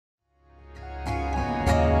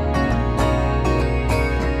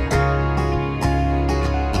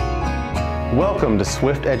Welcome to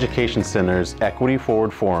Swift Education Center's Equity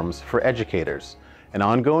Forward Forums for Educators, an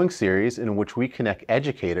ongoing series in which we connect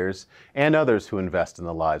educators and others who invest in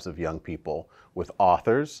the lives of young people with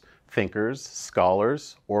authors, thinkers,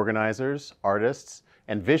 scholars, organizers, artists,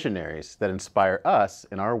 and visionaries that inspire us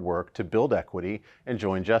in our work to build equity and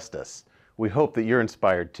join justice. We hope that you're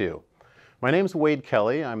inspired too. My name is Wade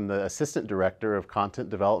Kelly. I'm the Assistant Director of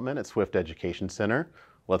Content Development at Swift Education Center.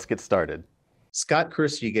 Let's get started. Scott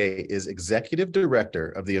Kurashige is Executive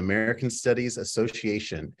Director of the American Studies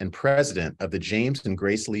Association and President of the James and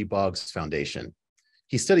Grace Lee Boggs Foundation.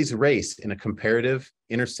 He studies race in a comparative,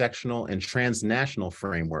 intersectional, and transnational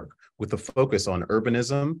framework with a focus on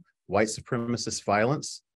urbanism, white supremacist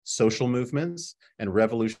violence, social movements, and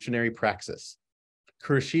revolutionary praxis.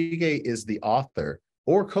 Kurashige is the author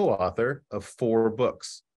or co-author of 4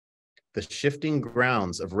 books: The Shifting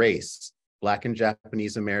Grounds of Race, Black and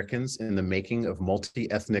Japanese Americans in the Making of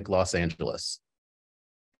Multi-Ethnic Los Angeles;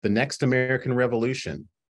 The Next American Revolution,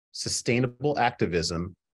 Sustainable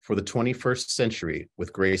Activism for the 21st Century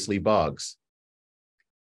with Grace Lee Boggs;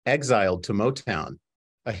 Exiled to Motown,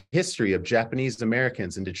 A History of Japanese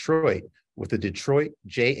Americans in Detroit with the Detroit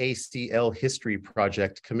JACL History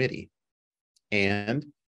Project Committee; and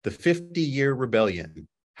The 50-Year Rebellion,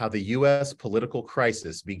 How the U.S. Political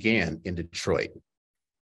Crisis Began in Detroit.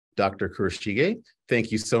 Dr. Kurashige,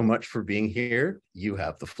 thank you so much for being here. You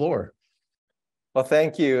have the floor. Well,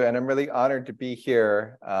 thank you. And I'm really honored to be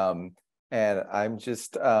here. And I'm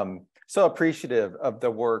just so appreciative of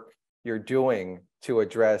the work you're doing to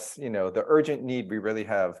address, the urgent need we really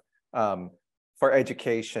have for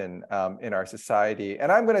education in our society.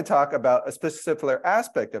 And I'm going to talk about a specific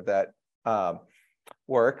aspect of that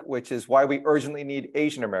work, which is why we urgently need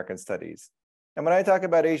Asian American studies. And when I talk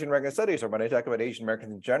about Asian American studies, or when I talk about Asian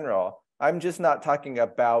Americans in general, I'm just not talking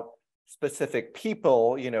about specific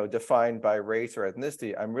people, defined by race or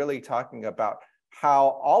ethnicity. I'm really talking about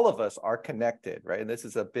how all of us are connected, right? And this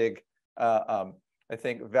is a big, I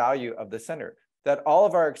think, value of the center, that all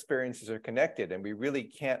of our experiences are connected, and we really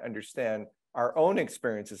can't understand our own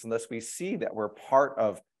experiences unless we see that we're part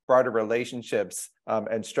of broader relationships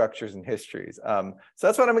and structures and histories. So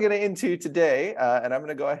that's what I'm going to get into today. And I'm going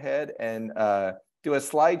to go ahead and do a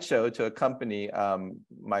slideshow to accompany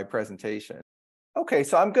my presentation. Okay,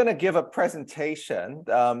 so I'm going to give a presentation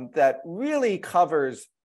that really covers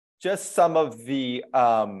just some of the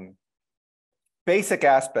basic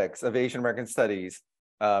aspects of Asian American studies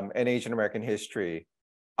and Asian American history.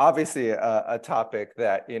 Obviously, a topic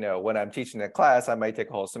that, when I'm teaching a class, I might take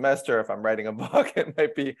a whole semester. If I'm writing a book, it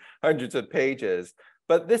might be hundreds of pages.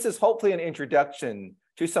 But this is hopefully an introduction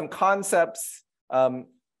to some concepts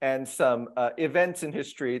and some events in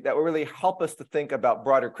history that will really help us to think about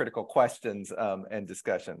broader critical questions and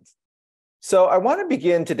discussions. So I want to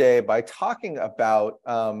begin today by talking about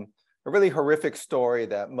a really horrific story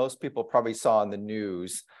that most people probably saw in the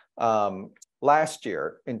news last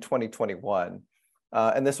year in 2021.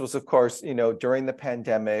 And this was, of course, during the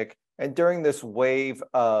pandemic and during this wave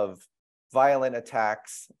of violent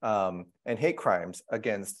attacks and hate crimes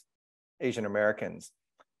against Asian Americans.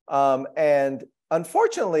 And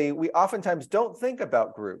unfortunately, we oftentimes don't think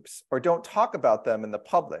about groups or don't talk about them in the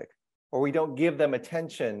public, or we don't give them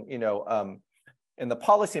attention, in the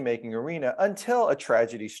policymaking arena until a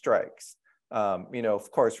tragedy strikes.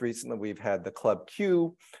 Of course, recently we've had the Club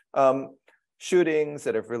Q shootings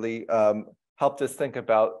that have really helped us think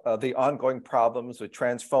about the ongoing problems with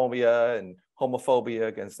transphobia and homophobia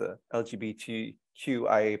against the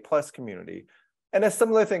LGBTQIA+ community. And a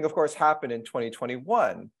similar thing, of course, happened in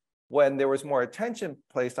 2021 when there was more attention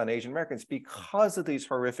placed on Asian Americans because of these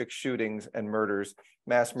horrific shootings and murders,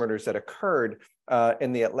 mass murders that occurred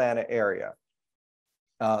in the Atlanta area.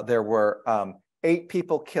 There were 8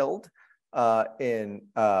 people killed in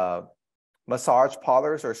massage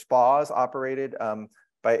parlors or spas operated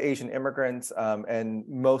by Asian immigrants, and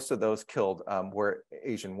most of those killed were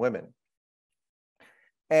Asian women.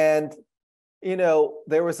 And,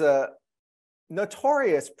 there was a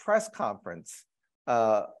notorious press conference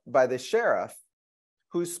by the sheriff,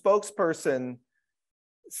 whose spokesperson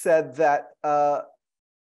said that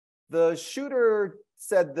the shooter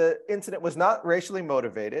said the incident was not racially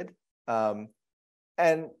motivated,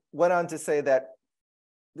 and went on to say that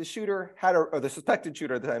the shooter had, or the suspected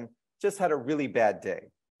shooter at the time, just had a really bad day,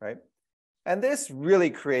 right? And this really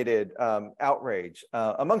created outrage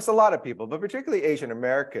amongst a lot of people, but particularly Asian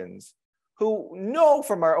Americans, who know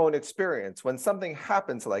from our own experience when something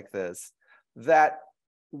happens like this, that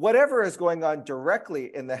whatever is going on directly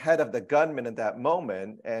in the head of the gunman at that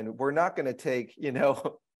moment, and we're not going to take,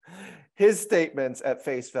 his statements at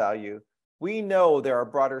face value, we know there are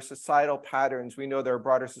broader societal patterns. We know there are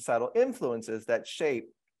broader societal influences that shape,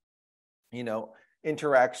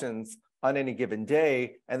 interactions on any given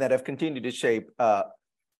day, and that have continued to shape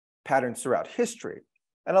patterns throughout history.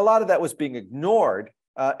 And a lot of that was being ignored.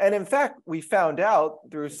 And in fact, we found out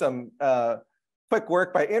through some quick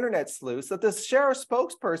work by internet sleuths that the sheriff's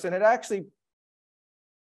spokesperson had actually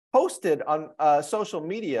posted on social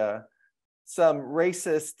media some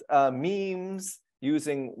racist memes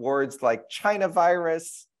using words like China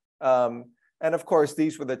virus. And of course,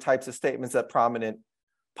 these were the types of statements that prominent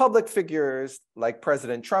public figures like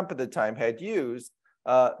President Trump at the time had used,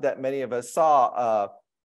 that many of us saw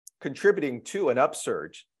contributing to an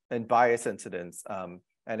upsurge in bias incidents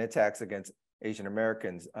and attacks against Asian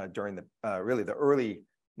Americans during the really the early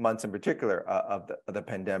months in particular of the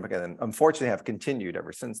pandemic, and unfortunately have continued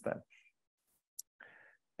ever since then.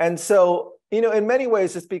 And so, in many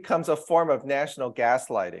ways, this becomes a form of national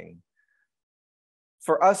gaslighting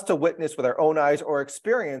for us to witness with our own eyes or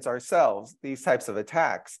experience ourselves these types of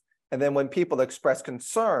attacks. And then when people express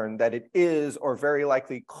concern that it is or very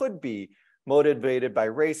likely could be motivated by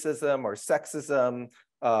racism or sexism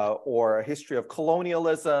or a history of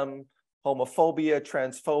colonialism, homophobia,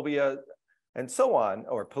 transphobia, and so on,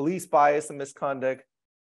 or police bias and misconduct,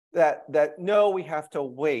 that no, we have to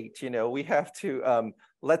wait, we have to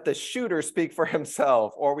let the shooter speak for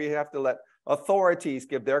himself, or we have to let authorities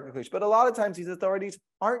give their conclusion. But a lot of times these authorities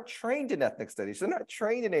aren't trained in ethnic studies. They're not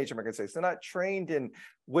trained in Asian American studies. They're not trained in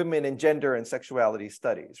women and gender and sexuality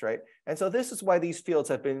studies, right? And so this is why these fields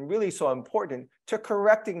have been really so important to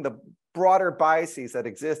correcting the broader biases that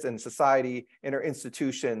exist in society, in our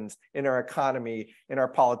institutions, in our economy, in our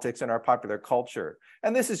politics, in our popular culture.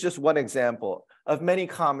 And this is just one example of many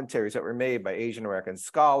commentaries that were made by Asian American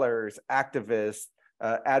scholars, activists,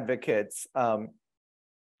 advocates,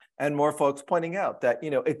 and more folks pointing out that,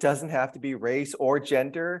 it doesn't have to be race or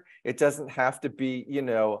gender. It doesn't have to be,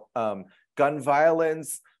 gun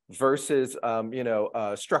violence versus,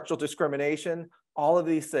 structural discrimination. All of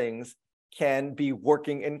these things can be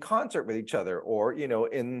working in concert with each other, or,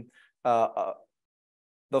 in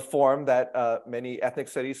the form that many ethnic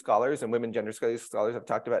studies scholars and women gender studies scholars have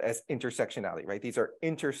talked about as intersectionality, right? These are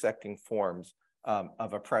intersecting forms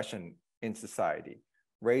of oppression in society: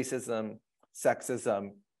 racism,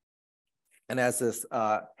 sexism. And as this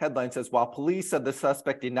headline says, while police said the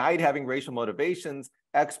suspect denied having racial motivations,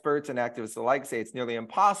 experts and activists alike say it's nearly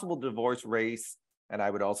impossible to divorce race, and I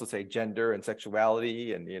would also say gender and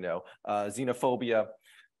sexuality and xenophobia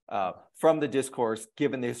from the discourse,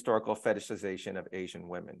 given the historical fetishization of Asian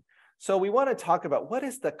women. So we want to talk about what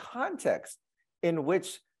is the context in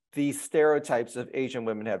which these stereotypes of Asian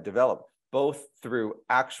women have developed, both through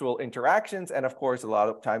actual interactions and, of course, a lot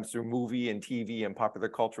of times through movie and TV and popular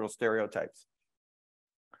cultural stereotypes.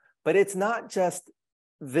 But it's not just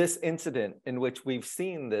this incident in which we've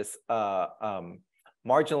seen this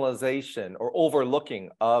marginalization or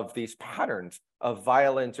overlooking of these patterns of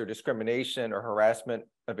violence or discrimination or harassment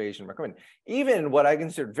of Asian American women. Even what I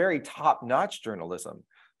consider very top-notch journalism,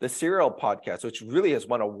 the Serial podcast, which really has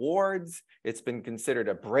won awards. It's been considered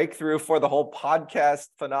a breakthrough for the whole podcast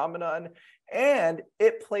phenomenon. And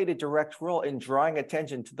it played a direct role in drawing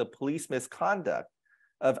attention to the police misconduct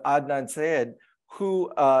of Adnan Syed,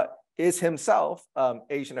 who is himself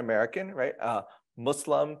Asian American, right?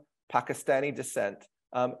 Muslim, Pakistani descent.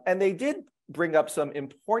 And they did bring up some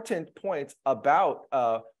important points about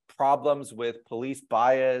problems with police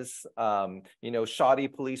bias, shoddy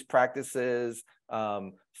police practices,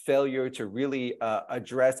 failure to really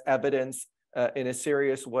address evidence in a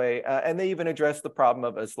serious way. And they even addressed the problem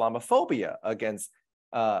of Islamophobia against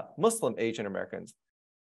Muslim Asian Americans.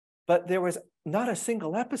 But there was not a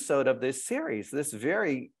single episode of this series, this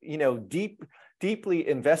very, deeply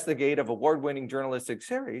investigative, award-winning journalistic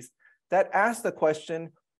series that asked the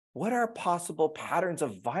question, what are possible patterns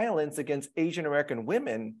of violence against Asian American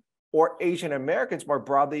women or Asian Americans more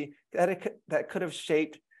broadly that could have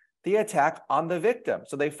shaped the attack on the victim?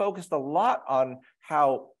 So they focused a lot on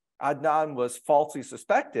how Adnan was falsely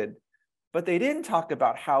suspected, but they didn't talk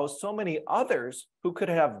about how so many others who could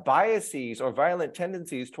have biases or violent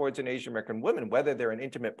tendencies towards an Asian American woman, whether they're an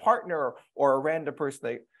intimate partner or a random person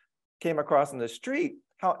they came across in the street,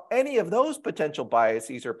 how any of those potential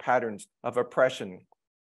biases or patterns of oppression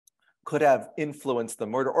could have influenced the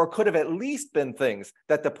murder, or could have at least been things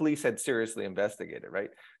that the police had seriously investigated, right?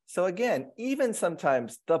 So again, even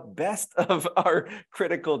sometimes the best of our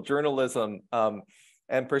critical journalism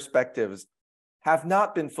and perspectives have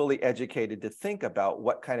not been fully educated to think about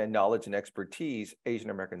what kind of knowledge and expertise Asian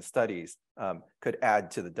American studies could add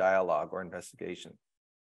to the dialogue or investigation.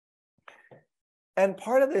 And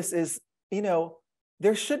part of this is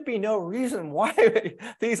there should be no reason why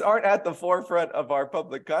these aren't at the forefront of our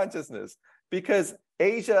public consciousness, because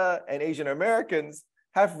Asia and Asian Americans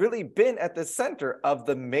have really been at the center of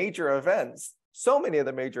the major events, so many of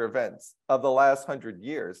the major events of the last 100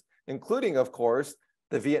 years, including, of course,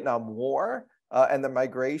 the Vietnam War and the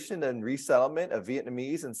migration and resettlement of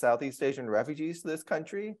Vietnamese and Southeast Asian refugees to this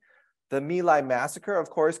country. The My Lai massacre, of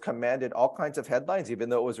course, commanded all kinds of headlines, even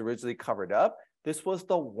though it was originally covered up. This was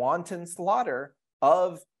the wanton slaughter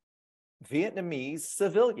of Vietnamese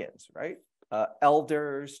civilians, right?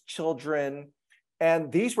 Elders, children,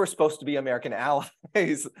 and these were supposed to be American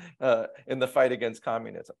allies in the fight against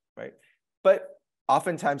communism, right? But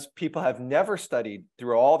oftentimes people have never studied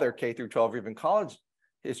through all their K through 12 or even college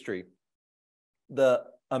history, the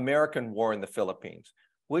American War in the Philippines,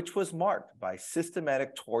 which was marked by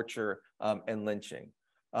systematic torture and lynching.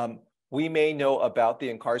 We may know about the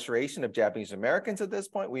incarceration of Japanese Americans at this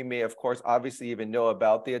point. We may, of course, obviously even know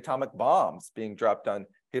about the atomic bombs being dropped on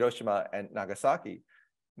Hiroshima and Nagasaki.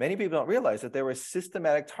 Many people don't realize that there was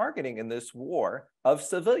systematic targeting in this war of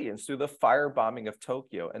civilians through the firebombing of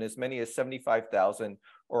Tokyo, and as many as 75,000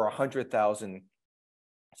 or 100,000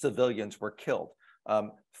 civilians were killed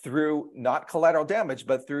through not collateral damage,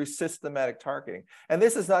 but through systematic targeting. And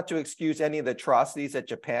this is not to excuse any of the atrocities that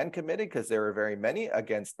Japan committed, because there were very many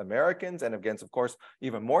against Americans and against, of course,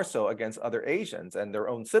 even more so against other Asians and their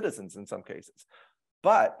own citizens in some cases.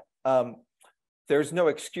 But there's no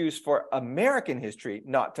excuse for American history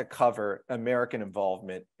not to cover American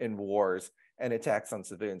involvement in wars and attacks on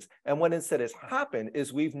civilians. And what instead has happened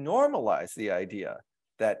is we've normalized the idea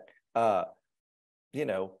that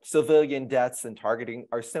civilian deaths and targeting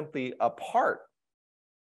are simply a part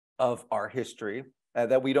of our history,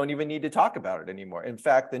 that we don't even need to talk about it anymore. In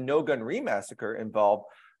fact, the No Gun Ri massacre involved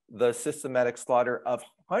the systematic slaughter of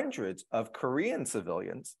hundreds of Korean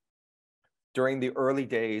civilians during the early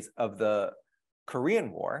days of the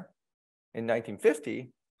Korean War in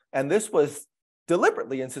 1950. And this was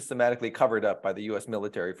deliberately and systematically covered up by the US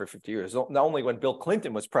military for 50 years. Not only when Bill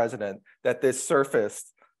Clinton was president that this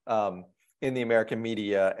surfaced in the American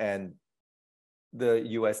media, and the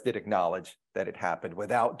US did acknowledge that it happened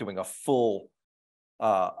without doing a full-throated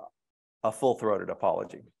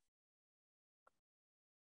apology.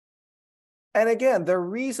 And again, the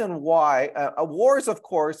reason why wars, of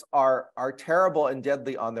course, are terrible and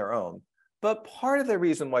deadly on their own, but part of the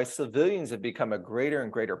reason why civilians have become a greater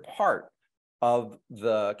and greater part of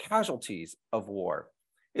the casualties of war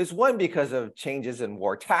is, one, because of changes in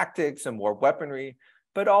war tactics and war weaponry,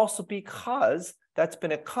 but also because that's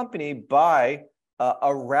been accompanied by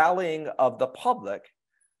a rallying of the public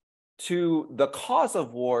to the cause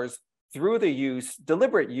of wars through the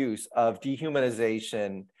deliberate use of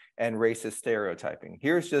dehumanization and racist stereotyping.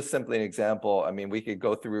 Here's just simply an example. I mean, we could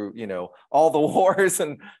go through, all the wars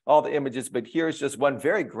and all the images, but here's just one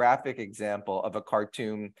very graphic example of a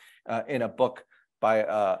cartoon in a book by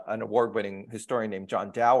an award-winning historian named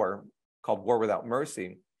John Dower called War Without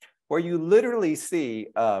Mercy, where you literally see,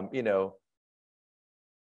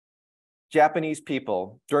 Japanese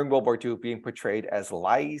people during World War II being portrayed as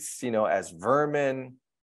lice, as vermin,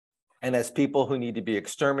 and as people who need to be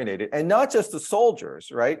exterminated. And not just the soldiers,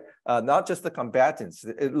 right? Not just the combatants.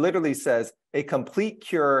 It literally says a complete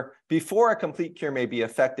cure, before a complete cure may be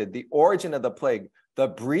effected, the origin of the plague, the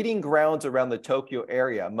breeding grounds around the Tokyo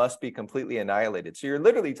area must be completely annihilated. So you're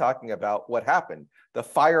literally talking about what happened. The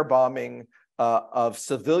firebombing of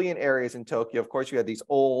civilian areas in Tokyo. Of course, you had these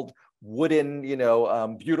old wooden,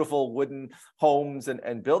 beautiful wooden homes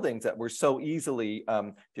and buildings that were so easily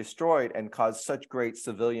destroyed and caused such great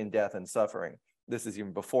civilian death and suffering. This is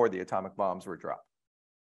even before the atomic bombs were dropped.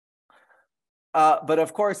 But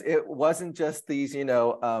of course, it wasn't just these,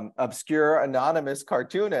 obscure anonymous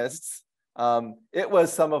cartoonists. It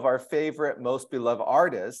was some of our favorite, most beloved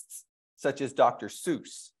artists, such as Dr.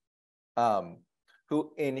 Seuss,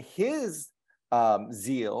 who in his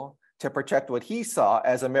zeal to protect what he saw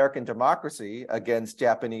as American democracy against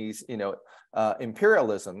Japanese,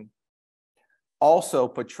 imperialism, also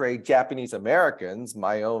portrayed Japanese Americans,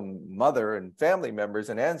 my own mother and family members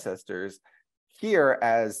and ancestors, here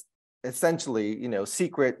as essentially,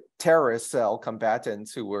 secret terrorist cell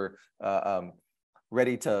combatants who were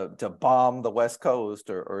ready to bomb the West Coast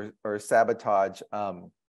or sabotage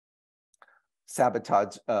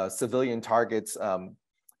civilian targets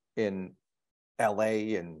in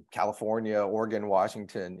LA and California, Oregon,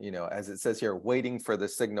 Washington, as it says here, waiting for the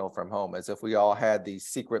signal from home, as if we all had these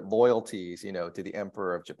secret loyalties, to the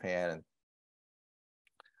Emperor of Japan.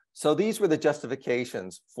 So these were the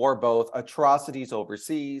justifications for both atrocities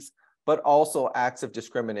overseas, but also acts of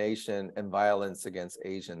discrimination and violence against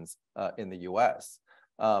Asians in the US.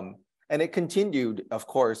 And it continued, of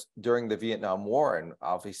course, during the Vietnam War. And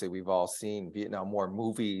obviously, we've all seen Vietnam War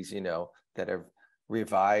movies, that have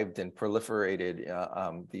revived and proliferated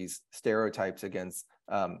these stereotypes against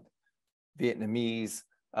Vietnamese,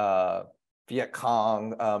 Viet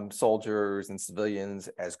Cong soldiers and civilians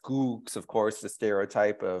as gooks, of course, the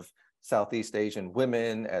stereotype of Southeast Asian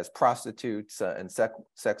women as prostitutes and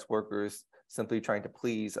sex workers simply trying to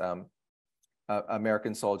please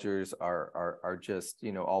American soldiers are just,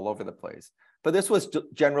 all over the place. But this was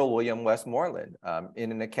General William Westmoreland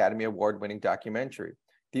in an Academy Award-winning documentary.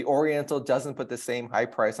 The Oriental doesn't put the same high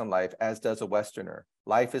price on life as does a Westerner.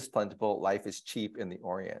 Life is plentiful, life is cheap in the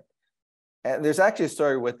Orient. And there's actually a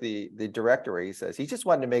story with the director where he says he just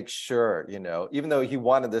wanted to make sure, even though he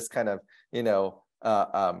wanted this kind of,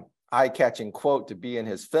 eye-catching quote to be in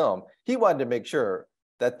his film, he wanted to make sure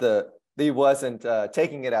that he wasn't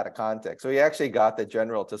taking it out of context. So he actually got the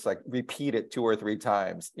general to like repeat it 2 or 3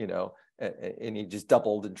 times, and he just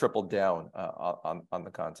doubled and tripled down on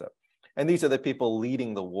the concept. And these are the people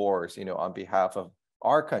leading the wars, on behalf of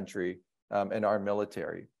our country and our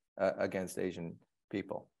military against Asian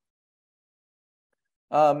people.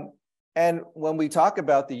 And when we talk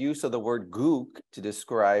about the use of the word gook to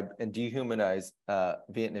describe and dehumanize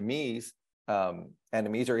Vietnamese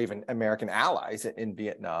enemies or even American allies in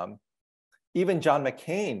Vietnam, even John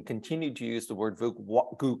McCain continued to use the word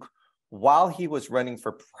gook while he was running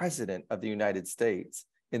for president of the United States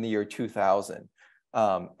in the year 2000.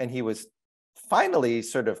 And he was finally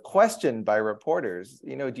sort of questioned by reporters,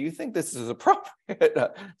 do you think this is appropriate,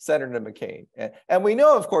 Senator McCain? And we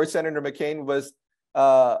know, of course, Senator McCain was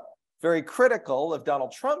very critical of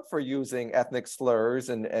Donald Trump for using ethnic slurs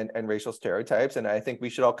and racial stereotypes. And I think we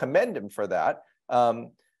should all commend him for that.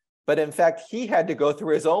 But in fact, he had to go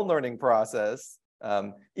through his own learning process,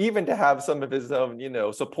 even to have some of his own,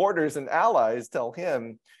 supporters and allies tell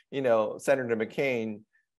him, Senator McCain,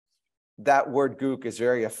 that word gook is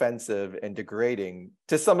very offensive and degrading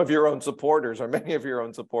to some of your own supporters or many of your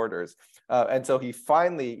own supporters. And so he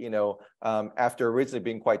finally, after originally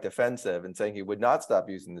being quite defensive and saying he would not stop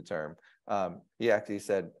using the term, he actually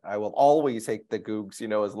said, I will always hate the gooks,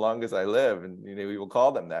 as long as I live. And, we will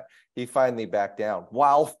call them that. He finally backed down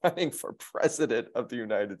while running for president of the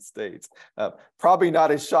United States. Probably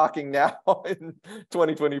not as shocking now in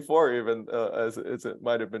 2024, even as it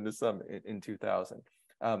might have been to some in 2000.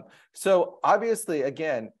 So obviously,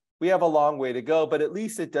 again, we have a long way to go, but at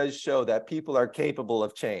least it does show that people are capable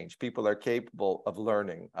of change. People are capable of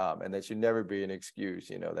learning, and that should never be an excuse,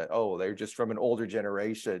 that, oh, they're just from an older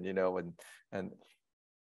generation, and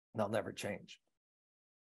they'll never change.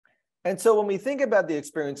 And so when we think about the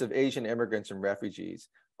experience of Asian immigrants and refugees,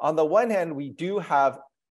 on the one hand, we do have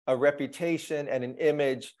a reputation and an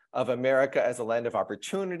image of America as a land of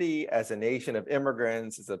opportunity, as a nation of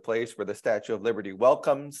immigrants, as a place where the Statue of Liberty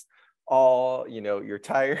welcomes all, you're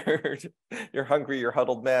tired, you're hungry, you're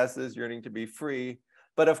huddled masses, yearning to be free.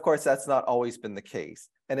 But of course, that's not always been the case.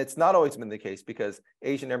 And it's not always been the case because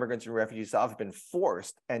Asian immigrants and refugees have been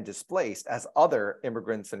forced and displaced, as other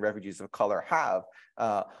immigrants and refugees of color have,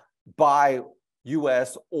 by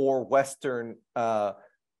US or Western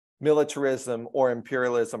militarism or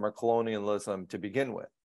imperialism or colonialism to begin with.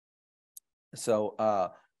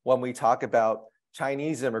 So when we talk about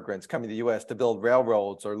Chinese immigrants coming to the US to build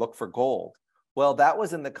railroads or look for gold, well, that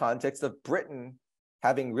was in the context of Britain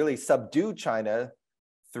having really subdued China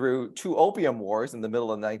through 2 opium wars in the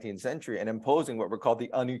middle of the 19th century and imposing what were called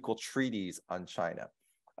the unequal treaties on China.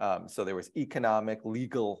 So there was economic,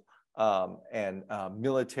 legal, and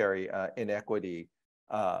military inequity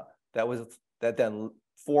that then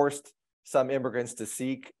forced some immigrants to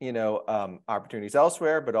seek, opportunities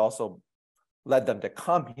elsewhere, but also led them to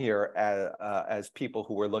come here as people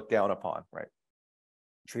who were looked down upon, right?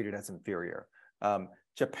 Treated as inferior.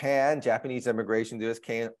 Japanese immigration to the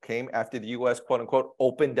US came after the US, quote unquote,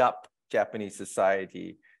 opened up Japanese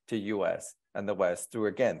society to US and the West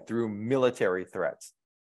through military threats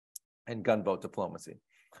and gunboat diplomacy.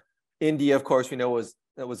 India, of course,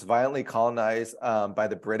 was violently colonized by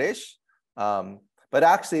the British. But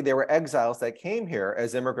actually, there were exiles that came here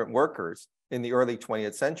as immigrant workers in the early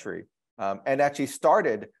 20th century and actually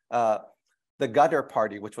started the Ghadar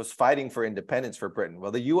Party, which was fighting for independence for Britain.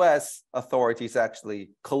 Well, the US authorities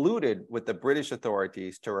actually colluded with the British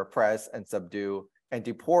authorities to repress and subdue and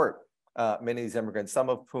deport many of these immigrants, some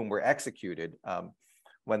of whom were executed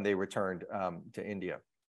when they returned to India.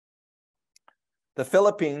 The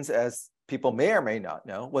Philippines, as people may or may not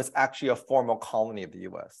know, was actually a formal colony of the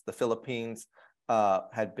US. The Philippines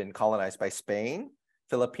had been colonized by Spain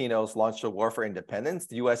Filipinos launched a war for independence.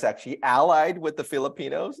 The US actually allied with the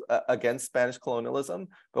Filipinos against Spanish colonialism.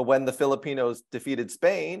 But when the Filipinos defeated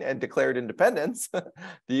Spain and declared independence,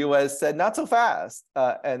 the US said, not so fast,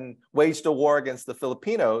 and waged a war against the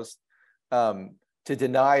Filipinos to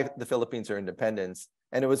deny the Philippines their independence.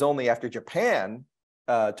 And it was only after Japan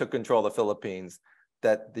took control of the Philippines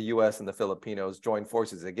that the US and the Filipinos joined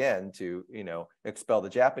forces again to, expel the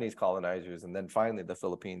Japanese colonizers. And then finally, the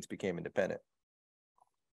Philippines became independent.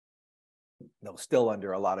 No, still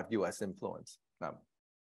under a lot of US influence.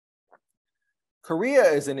 Korea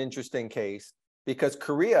is an interesting case because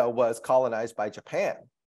Korea was colonized by Japan.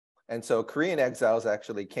 And so Korean exiles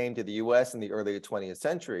actually came to the US in the early 20th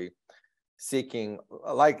century seeking,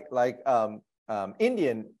 like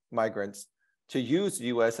Indian migrants, to use the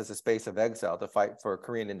US as a space of exile to fight for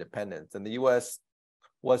Korean independence. And the US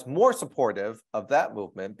was more supportive of that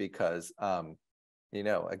movement because,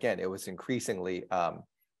 again, it was increasingly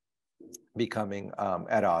becoming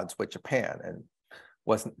at odds with Japan and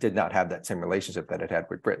did not have that same relationship that it had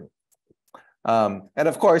with Britain. And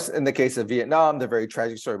of course, in the case of Vietnam, the very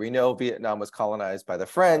tragic story we know, Vietnam was colonized by the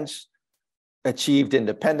French, achieved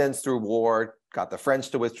independence through war, got the French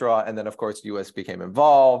to withdraw, and then of course, the US became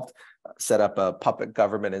involved, set up a puppet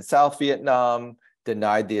government in South Vietnam,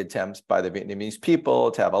 denied the attempts by the Vietnamese people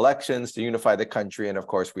to have elections, to unify the country, and of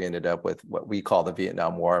course, we ended up with what we call the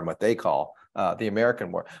Vietnam War and what they call the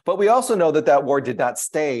American War. But we also know that that war did not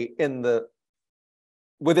stay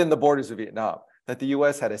within the borders of Vietnam, that the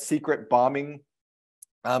US had a secret bombing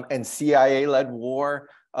and CIA-led war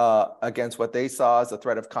against what they saw as a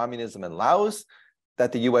threat of communism in Laos,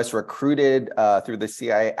 that the US recruited through the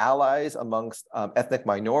CIA allies amongst ethnic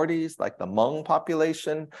minorities like the Hmong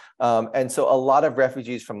population. And so a lot of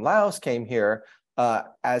refugees from Laos came here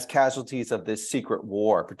as casualties of this secret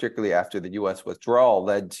war, particularly after the US withdrawal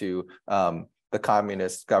led to the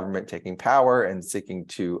communist government taking power and seeking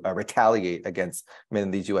to retaliate against many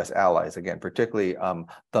of these US allies, again, particularly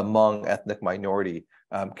the Hmong ethnic minority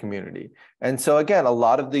community. And so again, a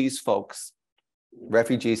lot of these folks,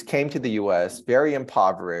 refugees, came to the US very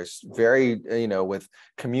impoverished, very, with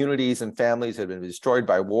communities and families that had been destroyed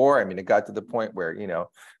by war. I mean, it got to the point where, 10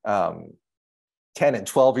 and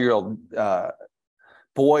 12-year-old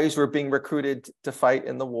boys were being recruited to fight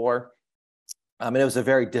in the war. And it was a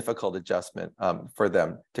very difficult adjustment for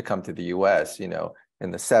them to come to the US, in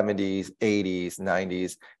the 70s, 80s,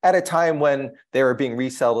 90s, at a time when they were being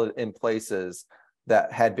resettled in places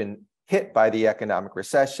that had been hit by the economic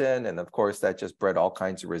recession. And of course, that just bred all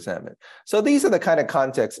kinds of resentment. So these are the kind of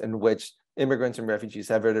contexts in which immigrants and refugees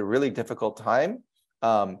have had a really difficult time.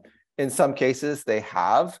 In some cases, they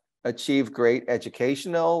have achieved great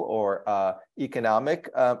educational or economic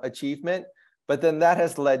achievement, but then that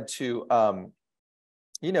has led to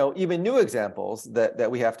even new examples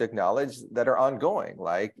that we have to acknowledge that are ongoing,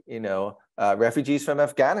 like, refugees from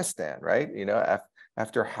Afghanistan, right?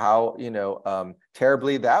 After how,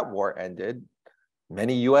 terribly that war ended,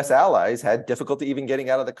 many US allies had difficulty even getting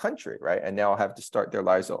out of the country, right? And now have to start their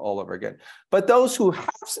lives all over again. But those who have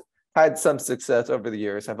had some success over the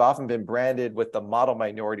years have often been branded with the model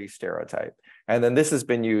minority stereotype. And then this has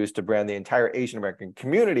been used to brand the entire Asian American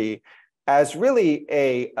community as really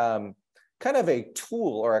a kind of a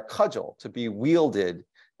tool or a cudgel to be wielded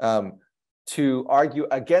to argue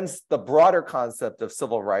against the broader concept of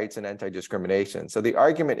civil rights and anti-discrimination. So the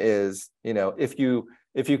argument is, if you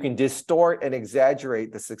can distort and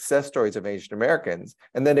exaggerate the success stories of Asian Americans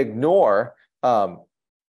and then ignore all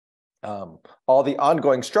the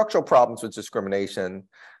ongoing structural problems with discrimination,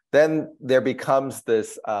 then there becomes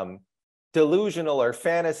this delusional or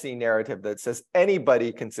fantasy narrative that says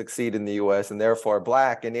anybody can succeed in the US, and therefore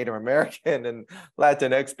Black and Native American and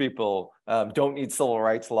Latinx people don't need civil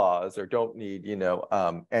rights laws or don't need,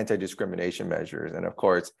 anti-discrimination measures. And of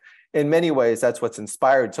course, in many ways, that's what's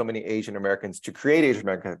inspired so many Asian Americans to create Asian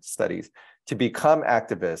American studies, to become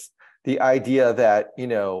activists. The idea that,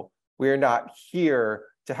 we're not here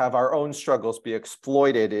to have our own struggles be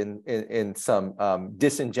exploited in some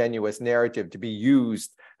disingenuous narrative to be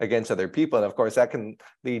used against other people. And of course, that can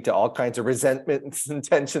lead to all kinds of resentments and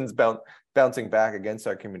tensions bouncing back against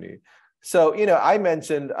our community. So, I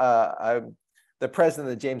mentioned I'm the president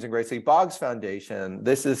of the James and Grace Lee Boggs Foundation.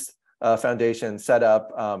 This is a foundation set up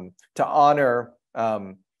to honor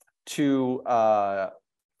two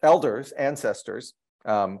elders, ancestors.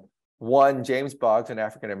 One, James Boggs, an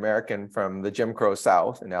African-American from the Jim Crow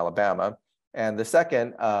South in Alabama. And the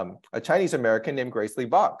second, a Chinese-American named Grace Lee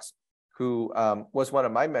Boggs, who was one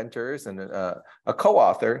of my mentors and a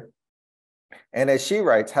co-author And as she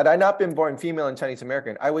writes, had I not been born female and Chinese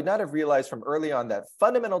American, I would not have realized from early on that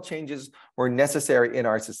fundamental changes were necessary in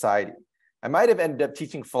our society. I might have ended up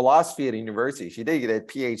teaching philosophy at a university. She did get a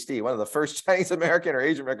PhD, one of the first Chinese American or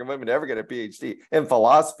Asian American women to ever get a PhD in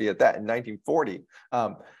philosophy at that in 1940.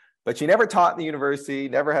 But she never taught in the university,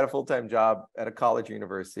 never had a full-time job at a college or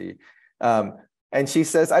university. And she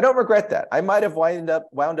says, I don't regret that. I might have wound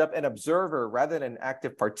up an observer rather than an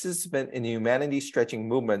active participant in the humanity-stretching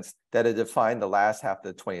movements that had defined the last half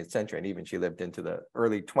of the 20th century. And even she lived into the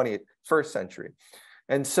early 21st century.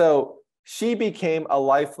 And so she became a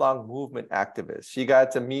lifelong movement activist. She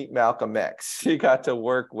got to meet Malcolm X. She got to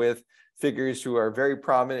work with figures who are very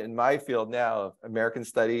prominent in my field now of American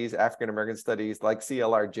studies, African American studies, like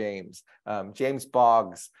C.L.R. James. James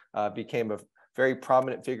Boggs became a very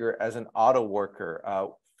prominent figure as an auto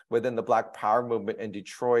worker within the Black Power movement in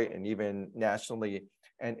Detroit and even nationally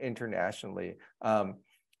and internationally.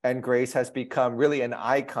 And Grace has become really an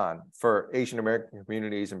icon for Asian American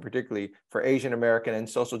communities, and particularly for Asian American and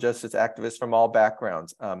social justice activists from all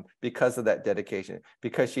backgrounds because of that dedication,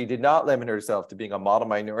 because she did not limit herself to being a model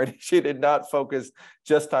minority. She did not focus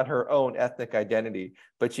just on her own ethnic identity,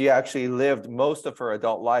 but she actually lived most of her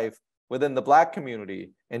adult life within the Black community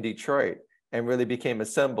in Detroit and really became a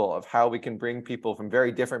symbol of how we can bring people from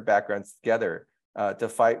very different backgrounds together to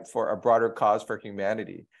fight for a broader cause for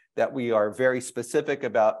humanity. That we are very specific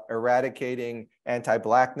about eradicating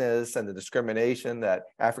anti-Blackness and the discrimination that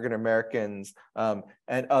African Americans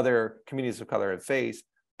and other communities of color have faced,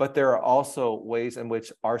 but there are also ways in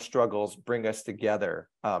which our struggles bring us together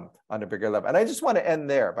on a bigger level. And I just want to end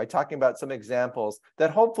there by talking about some examples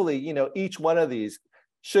that hopefully, each one of these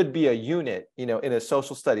should be a unit, in a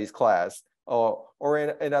social studies class or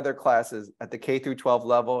in other classes at the K through 12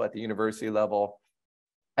 level, at the university level,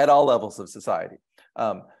 at all levels of society.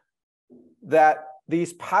 That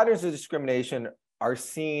these patterns of discrimination are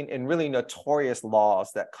seen in really notorious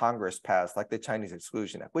laws that Congress passed, like the Chinese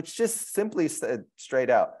Exclusion Act, which just simply said straight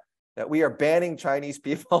out that we are banning Chinese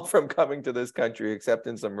people from coming to this country, except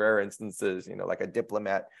in some rare instances, like a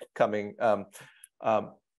diplomat coming.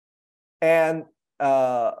 And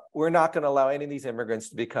we're not going to allow any of these immigrants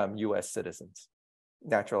to become US citizens,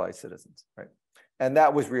 naturalized citizens, right? And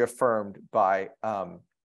that was reaffirmed by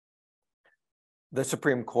the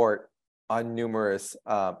Supreme Court on numerous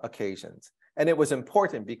occasions. And it was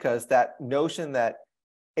important because that notion that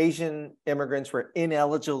Asian immigrants were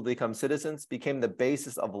ineligible to become citizens became the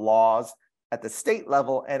basis of laws at the state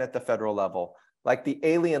level and at the federal level, like the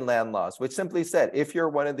alien land laws, which simply said, if you're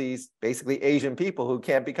one of these basically Asian people who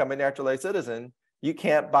can't become a naturalized citizen, you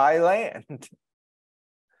can't buy land.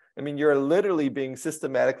 I mean, you're literally being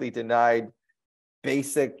systematically denied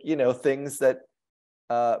basic, things that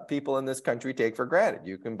people in this country take for granted.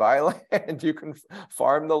 You can buy land, you can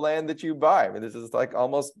farm the land that you buy. I mean, this is like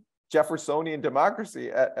almost Jeffersonian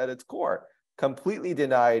democracy at its core, completely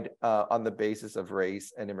denied on the basis of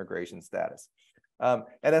race and immigration status. And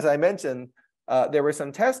as I mentioned, there were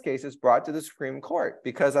some test cases brought to the Supreme Court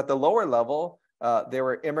because at the lower level, there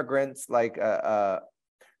were immigrants like Takao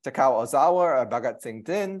Ozawa or Bhagat Singh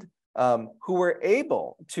Thind who were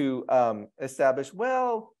able to establish,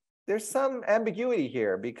 well, there's some ambiguity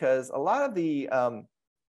here because a lot of the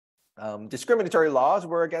discriminatory laws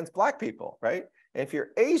were against Black people, right? And if you're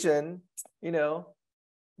Asian,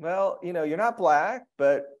 well, you're not Black,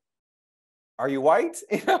 but are you white?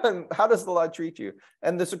 And how does the law treat you?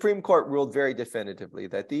 And the Supreme Court ruled very definitively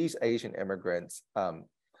that these Asian immigrants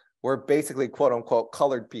were basically quote unquote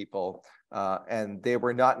colored people, and they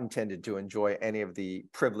were not intended to enjoy any of the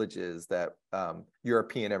privileges that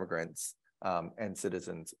European immigrants and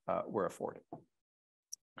citizens were afforded.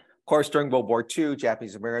 Of course, during World War II,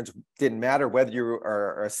 Japanese immigrants didn't matter whether you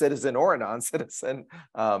are a citizen or a non-citizen.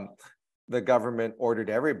 The government ordered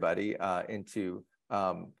everybody into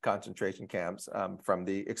concentration camps from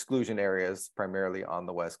the exclusion areas, primarily on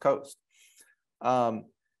the West Coast. And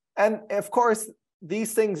of course,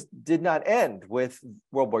 these things did not end with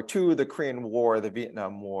World War II, the Korean War, the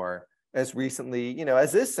Vietnam War. As recently,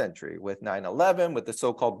 as this century with 9/11, with the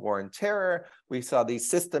so-called war on terror, we saw these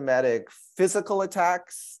systematic physical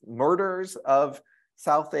attacks, murders of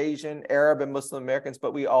South Asian, Arab, and Muslim Americans,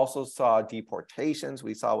 but we also saw deportations.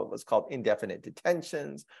 We saw what was called indefinite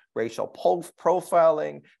detentions, racial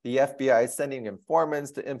profiling, the FBI sending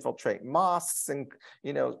informants to infiltrate mosques and,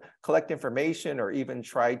 collect information or even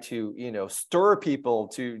try to, stir people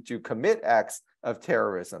to commit acts of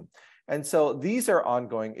terrorism. And so these are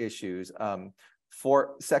ongoing issues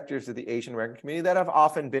for sectors of the Asian American community that have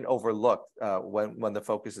often been overlooked when the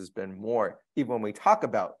focus has been more, even when we talk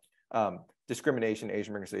about discrimination in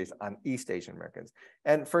Asian American studies on East Asian Americans.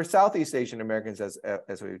 And for Southeast Asian Americans,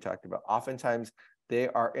 as we talked about, oftentimes they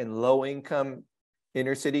are in low-income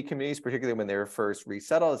inner-city communities, particularly when they were first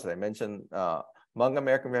resettled. As I mentioned, Hmong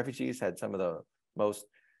American refugees had some of the most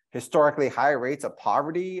historically high rates of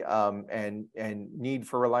poverty and need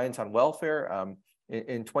for reliance on welfare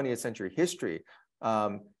in 20th century history.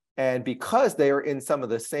 And because they are in some of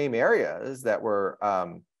the same areas that were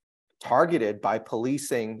targeted by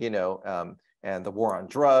policing, and the war on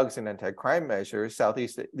drugs and anti-crime measures,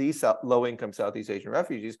 these low-income Southeast Asian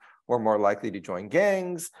refugees were more likely to join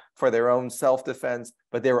gangs for their own self-defense,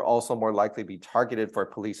 but they were also more likely to be targeted for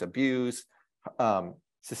police abuse,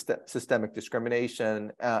 systemic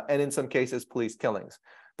discrimination, and in some cases, police killings.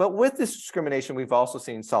 But with this discrimination, we've also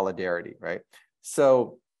seen solidarity, right?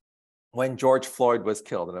 So when George Floyd was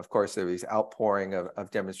killed, and of course there was outpouring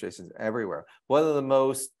of demonstrations everywhere, one of the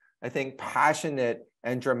most, I think, passionate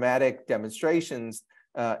and dramatic demonstrations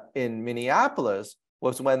in Minneapolis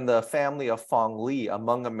was when the family of Fong Lee, a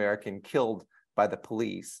Hmong American, killed by the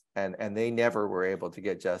police, and they never were able to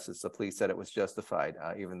get justice. The police said it was justified,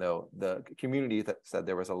 even though the community said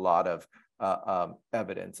there was a lot of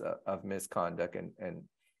evidence of misconduct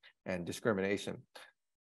and discrimination.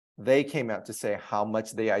 They came out to say how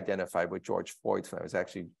much they identified with George Floyd's family. It was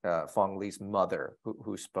actually Fong Lee's mother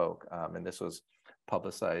who spoke, and this was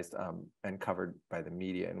publicized and covered by the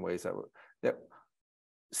media in ways that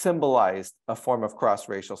symbolized a form of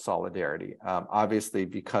cross-racial solidarity. Obviously,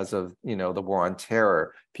 because of the war on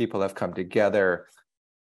terror, people have come together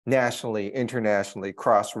nationally, internationally,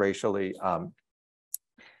 cross-racially.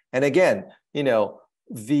 And again,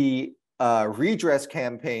 the redress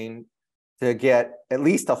campaign to get at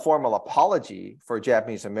least a formal apology for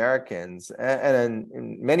Japanese Americans, and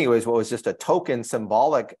in many ways what was just a token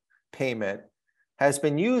symbolic payment, has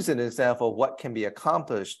been used as an example of what can be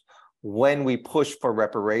accomplished when we push for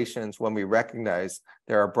reparations, when we recognize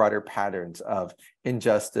there are broader patterns of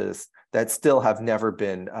injustice that still have never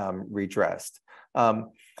been redressed.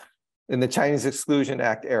 In the Chinese Exclusion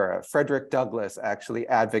Act era, Frederick Douglass actually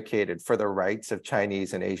advocated for the rights of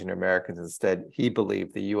Chinese and Asian Americans. Instead, he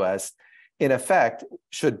believed the US, in effect,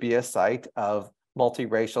 should be a site of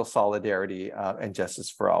multiracial solidarity and justice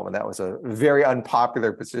for all. And that was a very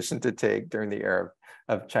unpopular position to take during the era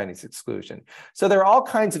of Chinese exclusion. So there are all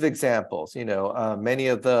kinds of examples. Many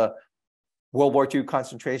of the World War II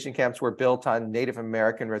concentration camps were built on Native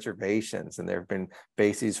American reservations, and there have been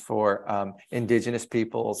bases for indigenous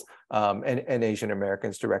peoples and Asian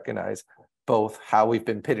Americans to recognize both how we've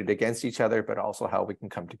been pitted against each other, but also how we can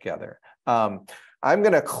come together. I'm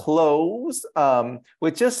going to close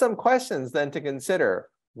with just some questions then to consider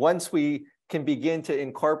once we can begin to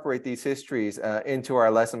incorporate these histories into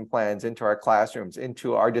our lesson plans, into our classrooms,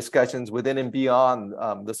 into our discussions within and beyond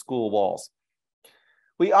the school walls.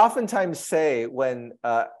 We oftentimes say when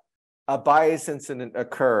a bias incident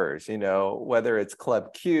occurs, whether it's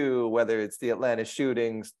Club Q, whether it's the Atlanta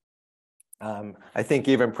shootings, I think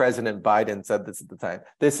even President Biden said this at the time,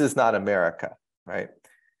 this is not America, right?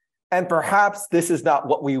 And perhaps this is not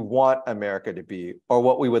what we want America to be or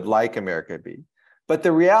what we would like America to be. But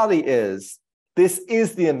the reality is, this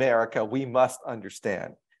is the America we must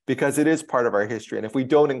understand because it is part of our history. And if we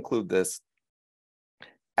don't include this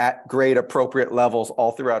at grade appropriate levels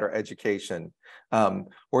all throughout our education,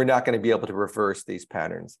 we're not going to be able to reverse these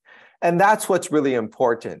patterns. And that's what's really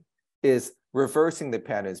important, is reversing the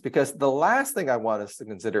patterns, because the last thing I want us to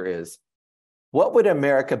consider is, what would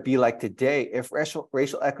America be like today if racial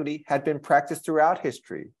equity had been practiced throughout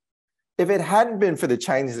history? If it hadn't been for the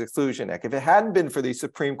Chinese Exclusion Act, if it hadn't been for these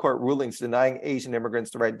Supreme Court rulings denying Asian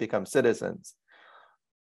immigrants the right to become citizens,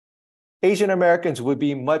 Asian Americans would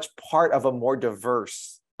be much part of a more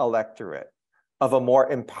diverse electorate, of a more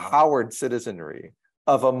empowered citizenry,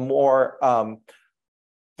 of a more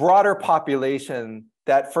broader population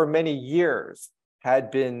that for many years had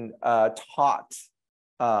been taught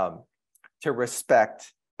to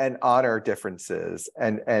respect and honor differences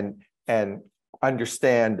and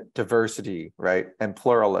understand diversity, right, and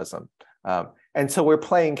pluralism. And so we're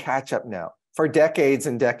playing catch up now for decades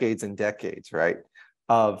and decades and decades, right,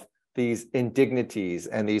 of these indignities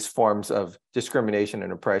and these forms of discrimination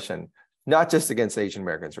and oppression, not just against Asian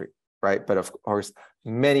Americans, right, but of course,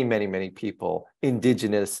 many, many, many people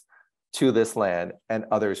indigenous to this land and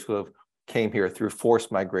others who have came here through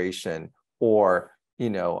forced migration or,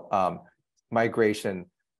 migration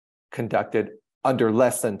conducted under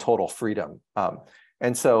less than total freedom.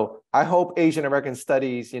 And so I hope Asian American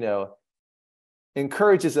Studies,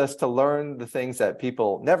 encourages us to learn the things that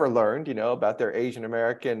people never learned, about their Asian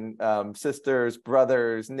American sisters,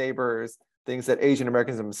 brothers, neighbors, things that Asian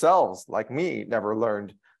Americans themselves, like me, never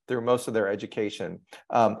learned through most of their education.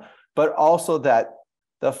 But also that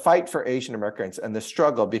the fight for Asian Americans and the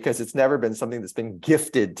struggle, because it's never been something that's been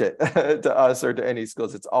gifted to, to us or to any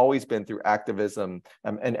schools. It's always been through activism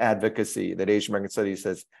and advocacy that Asian American Studies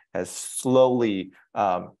has slowly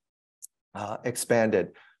expanded.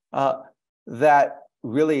 That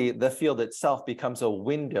really the field itself becomes a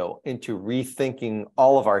window into rethinking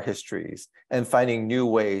all of our histories and finding new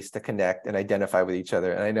ways to connect and identify with each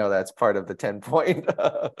other. And I know that's part of the 10-point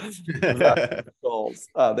goals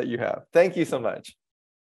that you have. Thank you so much.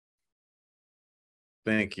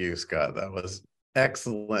 Thank you, Scott. That was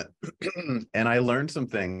excellent. And I learned some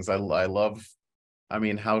things. I love, I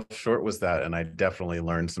mean, how short was that? And I definitely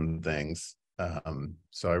learned some things.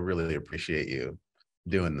 So I really appreciate you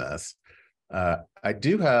doing this. I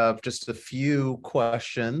do have just a few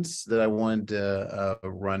questions that I wanted to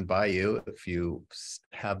run by you if you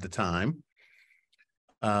have the time.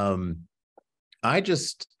 I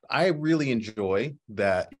really enjoy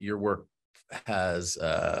that your work has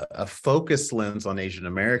a focused lens on Asian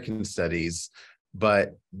American studies,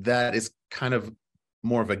 but that is kind of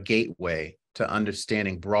more of a gateway to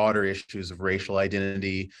understanding broader issues of racial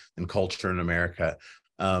identity and culture in America.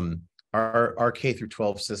 Our K through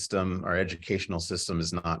 12 system, our educational system,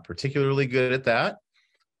 is not particularly good at that.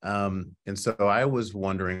 And so I was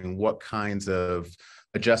wondering what kinds of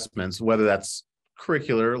adjustments, whether that's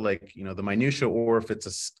curricular, like, you know, the minutia, or if it's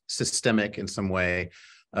a systemic in some way,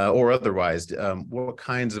 or otherwise, what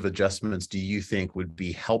kinds of adjustments do you think would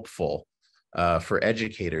be helpful for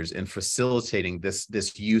educators in facilitating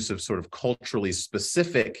this use of sort of culturally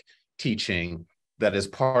specific teaching that is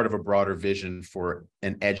part of a broader vision for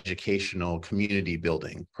an educational community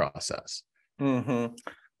building process? Mm-hmm.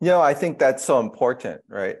 You know, I think that's so important,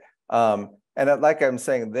 right? And like I'm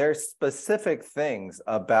saying, there's specific things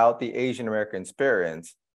about the Asian American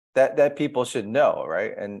experience that people should know,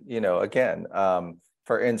 right? And, you know, again,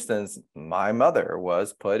 for instance, my mother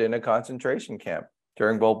was put in a concentration camp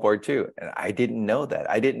during World War II, and I didn't know that.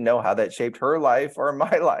 I didn't know how that shaped her life or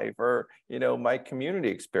my life or, you know, my community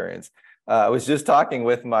experience. I was just talking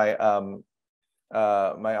with my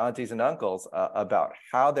my aunties and uncles about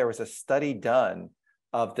how there was a study done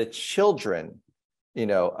of the children, you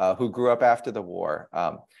know, who grew up after the war.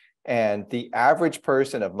 And the average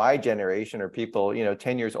person of my generation, or people, you know,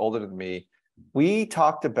 10 years older than me, we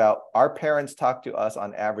talked about, our parents talked to us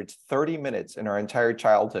on average 30 minutes in our entire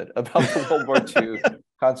childhood about the World War II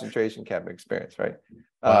concentration camp experience, right?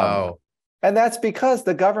 Wow. And that's because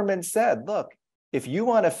the government said, look, if you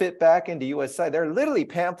want to fit back into US society, there are literally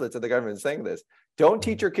pamphlets of the government saying this. Don't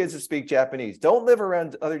teach your kids to speak Japanese. Don't live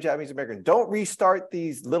around other Japanese Americans. Don't restart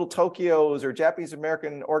these little Tokyos or Japanese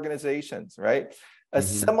American organizations, right?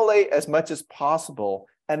 Assimilate as much as possible,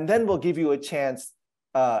 and then we'll give you a chance.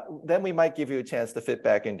 Then we might give you a chance to fit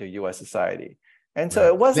back into US society. And so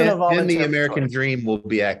it wasn't a voluntary choice. Then the American dream will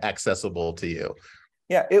be accessible to you.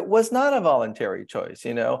 Yeah, it was not a voluntary choice,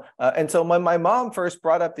 you know. And so when my mom first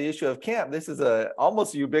brought up the issue of camp, this is a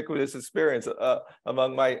almost ubiquitous experience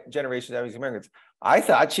among my generation of Japanese Americans. I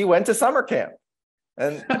thought she went to summer camp,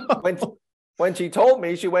 and when she told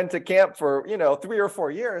me she went to camp for, you know, 3 or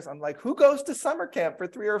 4 years, I'm like, who goes to summer camp for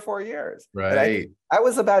 3 or 4 years? Right. And I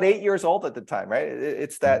was about 8 years old at the time, right?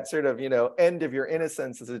 It's that sort of, you know, end of your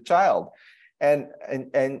innocence as a child, and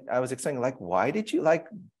I was explaining, like, why did you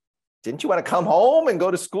didn't you want to come home and go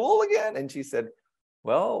to school again? And she said,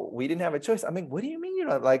 well, we didn't have a choice. I mean, what do you mean? You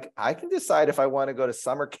know, like, I can decide if I want to go to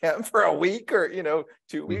summer camp for a week or, you know,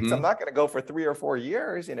 2 weeks. I'm not going to go for 3 or 4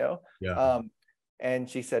 years, you know? Yeah. And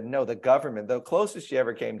she said, no, the government, the closest she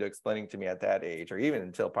ever came to explaining to me at that age, or even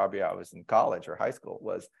until probably I was in college or high school,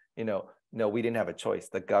 was, you know, no, we didn't have a choice.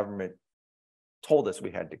 The government told us we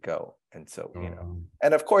had to go. And so, you know,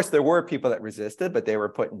 and of course there were people that resisted, but they were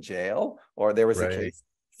put in jail, or there was a case.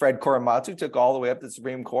 Fred Korematsu took all the way up to the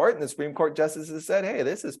Supreme Court, and the Supreme Court justices said, hey,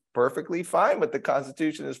 this is perfectly fine with the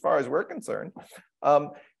Constitution as far as we're concerned.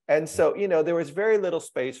 And so, you know, there was very little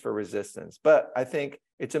space for resistance, but I think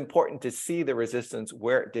it's important to see the resistance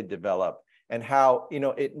where it did develop and how, you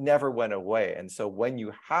know, it never went away. And so when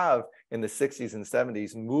you have in the 60s and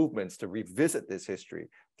 70s movements to revisit this history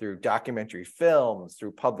through documentary films,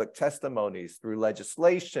 through public testimonies, through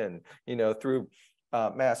legislation, you know, through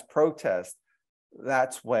mass protest,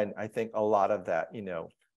 that's when I think a lot of that, you know,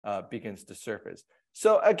 begins to surface.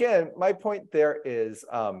 So again, my point there is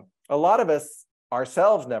a lot of us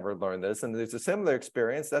ourselves never learned this, and there's a similar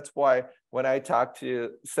experience. That's why when I talk to,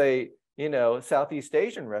 say, you know, Southeast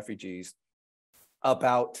Asian refugees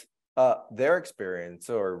about their experience,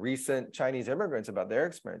 or recent Chinese immigrants about their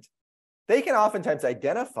experience, they can oftentimes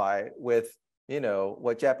identify with,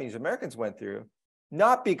 what Japanese Americans went through,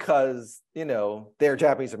 not because, they're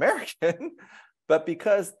Japanese American, but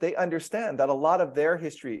because they understand that a lot of their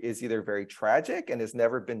history is either very tragic and has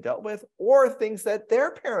never been dealt with, or things that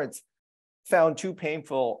their parents found too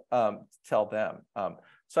painful to tell them.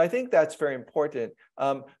 So I think that's very important.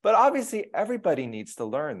 But obviously, everybody needs to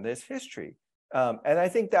learn this history. And I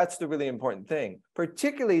think that's the really important thing,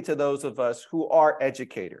 particularly to those of us who are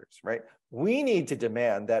educators, right? We need to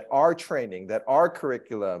demand that our training, that our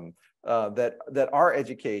curriculum, that our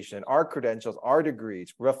education, our credentials, our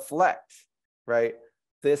degrees reflect, right,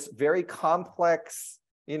 this very complex,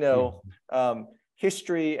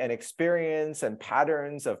 history and experience and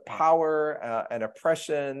patterns of power and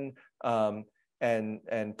oppression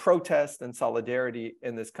and protest and solidarity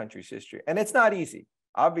in this country's history. And it's not easy.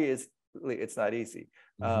 Obviously, it's not easy.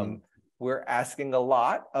 We're asking a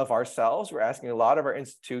lot of ourselves. We're asking a lot of our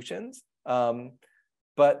institutions.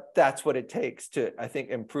 But that's what it takes to, I think,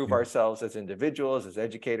 improve ourselves as individuals, as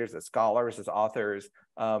educators, as scholars, as authors,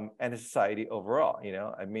 and as society overall.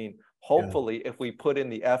 I mean, hopefully, if we put in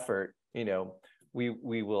the effort, we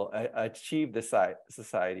will achieve the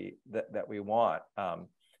society that we want.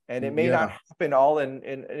 And it may not happen all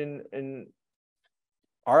in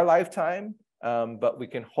our lifetime, but we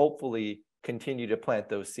can hopefully continue to plant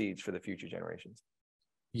those seeds for the future generations.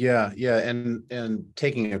 Yeah, and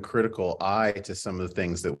taking a critical eye to some of the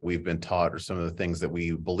things that we've been taught or some of the things that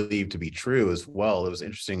we believe to be true as well. It was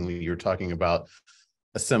interesting when you were talking about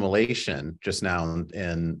assimilation just now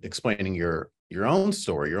and explaining your own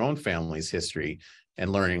story, your own family's history,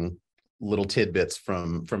 and learning little tidbits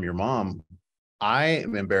from your mom. I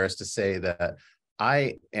am embarrassed to say that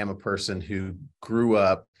I am a person who grew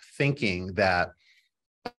up thinking that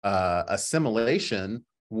assimilation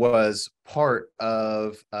was part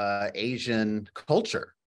of Asian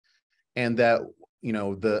culture, and that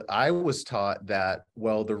I was taught that,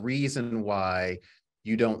 well, the reason why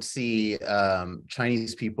you don't see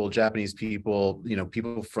Chinese people, Japanese people,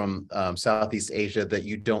 people from Southeast Asia, that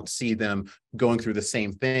you don't see them going through the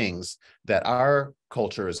same things that our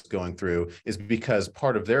culture is going through, is because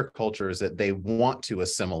part of their culture is that they want to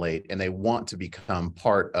assimilate and they want to become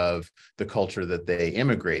part of the culture that they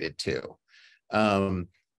immigrated to.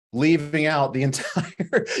 Leaving out the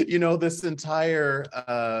entire, this entire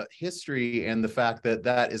history, and the fact that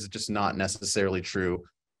that is just not necessarily true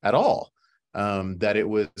at all. That it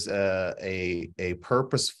was a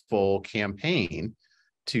purposeful campaign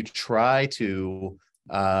to try to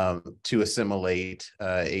assimilate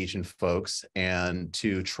Asian folks and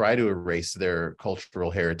to try to erase their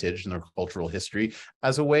cultural heritage and their cultural history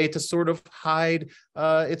as a way to sort of hide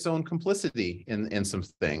its own complicity in some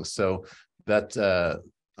things. So that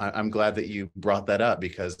I'm glad that you brought that up,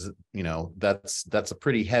 because that's a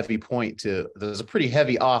pretty heavy point there's a pretty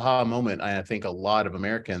heavy aha moment. I think a lot of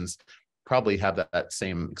Americans probably have that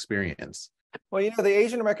same experience. Well, the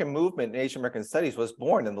Asian American movement in Asian American studies was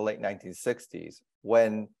born in the late 1960s,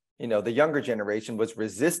 when the younger generation was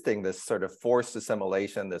resisting this sort of forced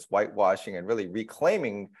assimilation, this whitewashing, and really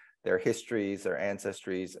reclaiming their histories, their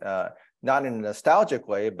ancestries, not in a nostalgic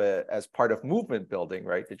way, but as part of movement building,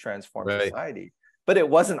 right, to transform society. But it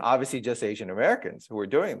wasn't obviously just Asian Americans who were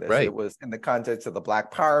doing this. It was in the context of the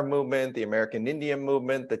Black Power movement, the American Indian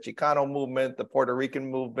movement, the Chicano movement, the Puerto Rican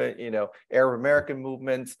movement, Arab American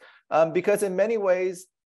movements, because in many ways,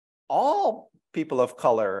 all people of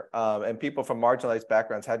color and people from marginalized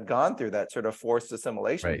backgrounds had gone through that sort of forced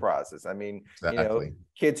assimilation process. I mean,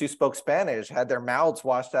 kids who spoke Spanish had their mouths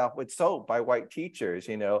washed out with soap by white teachers.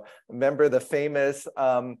 Remember the famous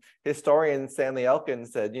historian Stanley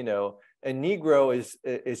Elkins said, a Negro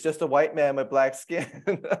is just a white man with black skin.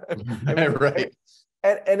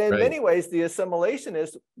 And in many ways, the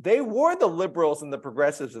assimilationists, they were the liberals and the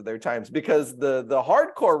progressives of their times, because the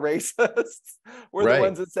hardcore racists were the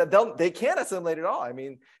ones that said they can't assimilate at all. I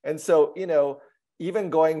mean, and so,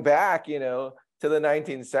 even going back, to the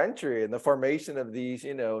 19th century and the formation of these,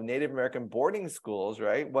 Native American boarding schools,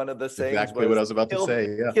 right? One of the sayings exactly what I was about to say.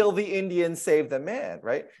 Yeah. Kill the Indian, save the man,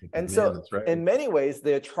 right? And so in many ways,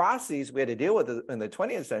 the atrocities we had to deal with in the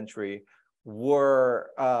 20th century were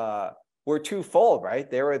twofold, right?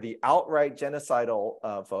 There were the outright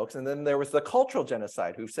genocidal folks, and then there was the cultural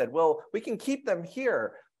genocide, who said, well, we can keep them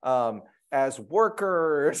here as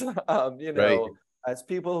workers, as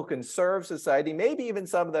people who can serve society. Maybe even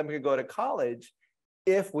some of them could go to college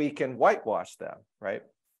if we can whitewash them, right?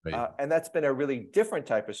 And that's been a really different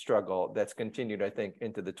type of struggle that's continued, I think,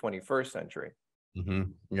 into the 21st century.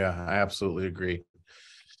 Yeah, I absolutely agree.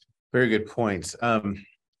 Very good points.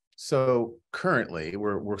 So currently,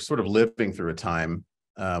 we're sort of living through a time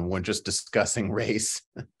when just discussing race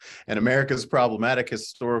and America's problematic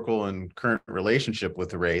historical and current relationship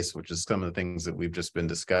with race, which is some of the things that we've just been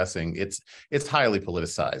discussing. It's highly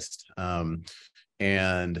politicized,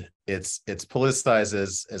 and it's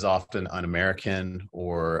politicized as often un-American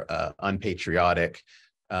or unpatriotic.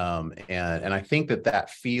 And I think that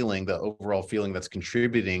feeling, the overall feeling that's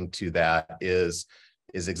contributing to that is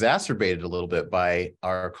exacerbated a little bit by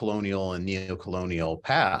our colonial and neo-colonial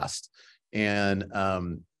past. And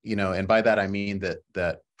and by that I mean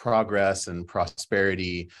that progress and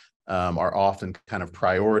prosperity are often kind of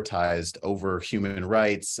prioritized over human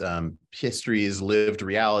rights, histories, lived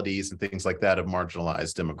realities, and things like that of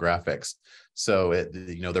marginalized demographics. So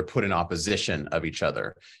they're put in opposition of each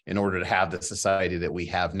other. In order to have the society that we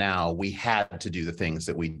have now, we had to do the things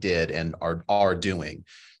that we did and are doing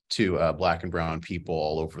to Black and brown people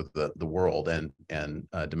all over the world and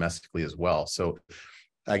domestically as well. So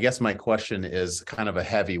I guess my question is kind of a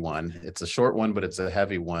heavy one. It's a short one, but it's a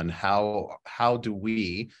heavy one. How do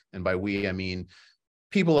we, and by we I mean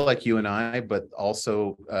people like you and I, but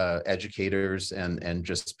also educators and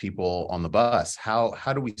just people on the bus, how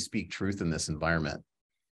do we speak truth in this environment?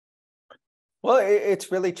 Well,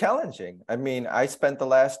 it's really challenging. I mean, I spent the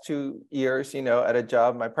last 2 years, at a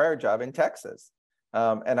job, my prior job in Texas.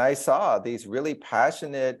 And I saw these really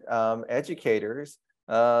passionate educators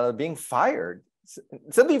being fired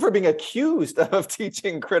simply for being accused of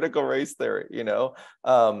teaching critical race theory,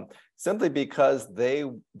 simply because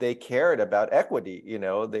they cared about equity.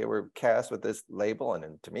 They were cast with this label,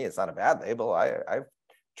 and to me, it's not a bad label. I've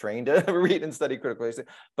trained to read and study critical race theory.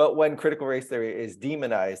 But when critical race theory is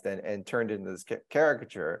demonized and turned into this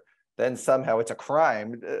caricature, then somehow it's a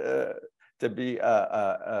crime to be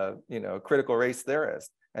a critical race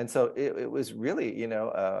theorist. And so it was really, in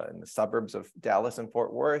the suburbs of Dallas and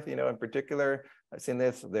Fort Worth, in particular, I've seen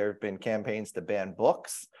this. There have been campaigns to ban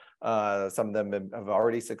books. Some of them have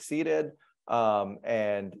already succeeded.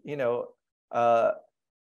 Obviously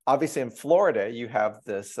in Florida, you have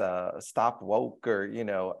this stop woke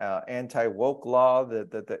or, anti-woke law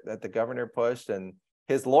that the governor pushed. And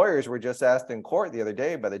his lawyers were just asked in court the other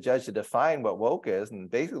day by the judge to define what woke is. And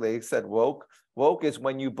basically they said woke is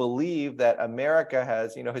when you believe that America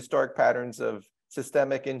has, historic patterns of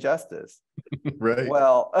systemic injustice. Right.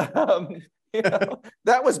 Well,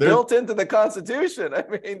 that was built into the Constitution. I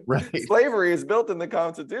mean, right. Slavery is built in the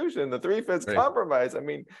Constitution, the 3/5 right. Compromise. I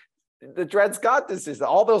mean, the Dred Scott decision,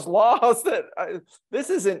 all those laws this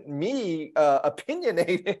isn't me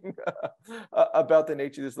opinionating about the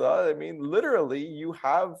nature of this law. I mean, literally, you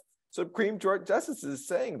have Supreme Court justices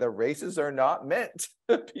saying the races are not meant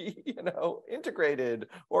to be, integrated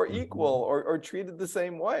or equal or treated the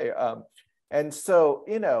same way. And so,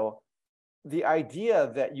 the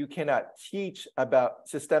idea that you cannot teach about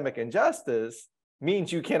systemic injustice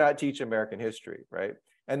means you cannot teach American history, right?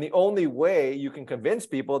 And the only way you can convince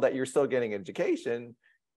people that you're still getting education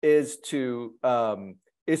is to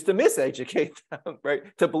miseducate them,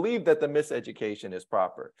 right? To believe that the miseducation is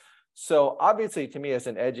proper. So obviously, to me as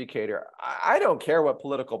an educator, I don't care what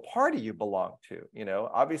political party you belong to.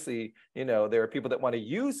 Obviously, there are people that want to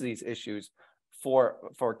use these issues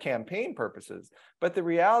for campaign purposes. But the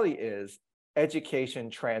reality is education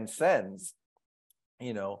transcends,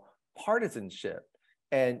 partisanship.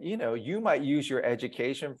 And, you might use your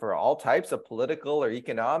education for all types of political or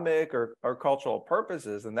economic or cultural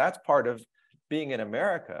purposes. And that's part of being in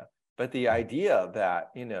America. But the idea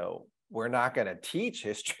that, we're not going to teach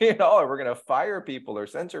history at all, or we're going to fire people or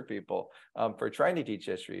censor people for trying to teach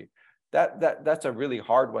history, that's a really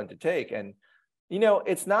hard one to take. And,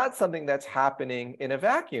 it's not something that's happening in a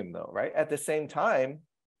vacuum, though, right? At the same time,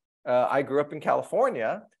 I grew up in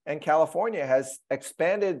California, and California has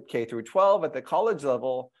expanded K through 12 at the college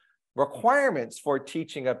level requirements for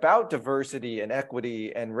teaching about diversity and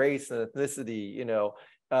equity and race and ethnicity,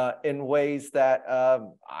 in ways that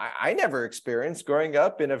I never experienced growing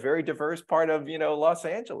up in a very diverse part of, Los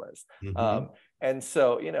Angeles. Mm-hmm. And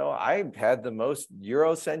so, I had the most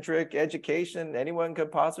Eurocentric education anyone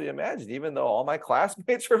could possibly imagine, even though all my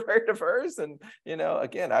classmates were very diverse. And,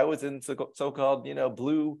 again, I was in so-called,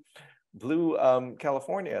 blue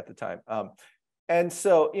California at the time. And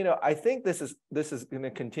so, I think this is going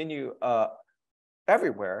to continue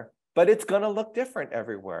everywhere, but it's going to look different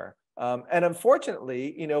everywhere. And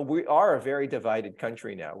unfortunately, we are a very divided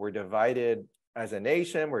country now. We're divided as a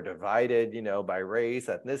nation. We're divided, by race,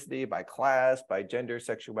 ethnicity, by class, by gender,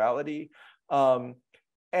 sexuality.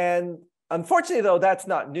 And unfortunately, though, that's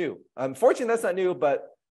not new. But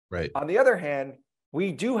right. On the other hand,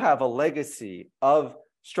 we do have a legacy of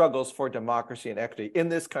struggles for democracy and equity in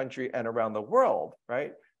this country and around the world,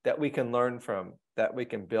 right? that we can learn from, that we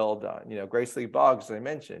can build on. You know, Grace Lee Boggs, as I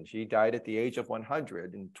mentioned, she died at the age of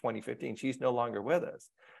 100 in 2015. She's no longer with us,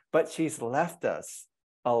 but she's left us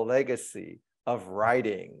a legacy of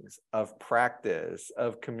writings, of practice,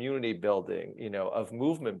 of community building, you know, of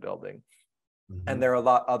movement building. And there are a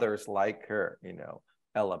lot others like her, you know,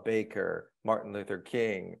 Ella Baker, Martin Luther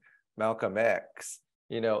King, Malcolm X.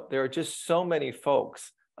 You know, there are just so many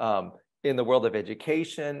folks in the world of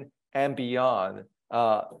education and beyond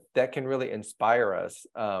that can really inspire us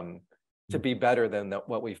to be better than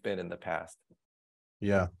what we've been in the past.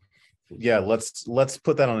 Yeah. Yeah, let's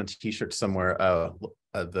put that on a t-shirt somewhere.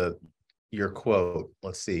 Your quote,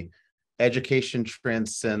 let's see. Education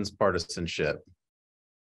transcends partisanship.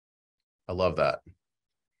 I love that.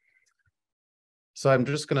 So I'm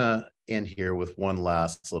just gonna end here with one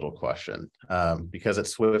last little question. Because at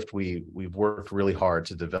Swift, we've worked really hard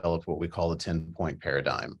to develop what we call the 10-point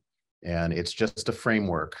paradigm. And it's just a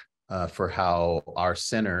framework for how our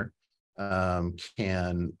center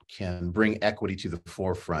can bring equity to the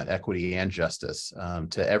forefront, equity and justice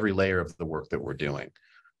to every layer of the work that we're doing.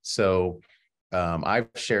 So I've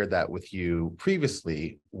shared that with you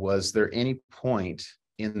previously. Was there any point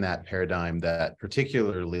in that paradigm that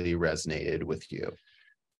particularly resonated with you?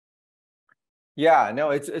 Yeah,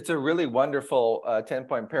 no, it's a really wonderful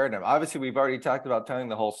 10-point paradigm. Obviously, we've already talked about telling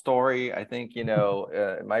the whole story. I think, you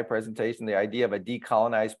know, in my presentation, the idea of a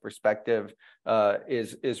decolonized perspective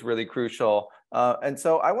is really crucial. And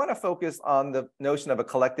so I want to focus on the notion of a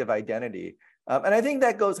collective identity. And I think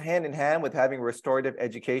that goes hand in hand with having a restorative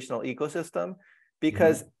educational ecosystem,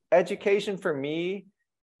 because education for me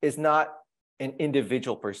is not an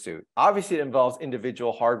individual pursuit. Obviously, it involves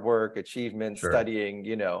individual hard work, achievement, studying,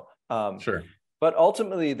 you know. But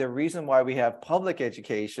ultimately, the reason why we have public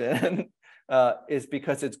education is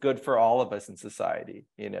because it's good for all of us in society.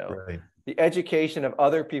 You know, the education of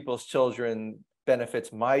other people's children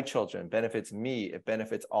benefits my children, benefits me, it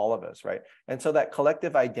benefits all of us, right? And so that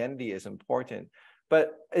collective identity is important.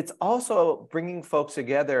 But it's also bringing folks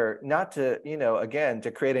together, not to, you know, again, to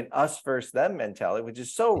create an us versus them mentality, which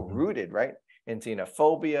is so rooted, right, in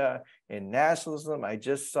xenophobia, in nationalism. I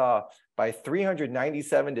just saw by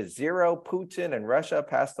 397 to 0, Putin and Russia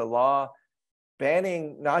passed a law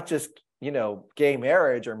banning not just, you know, gay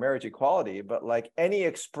marriage or marriage equality, but like any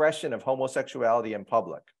expression of homosexuality in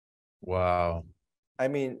public. Wow. I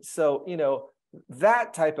mean, so, you know,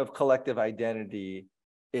 that type of collective identity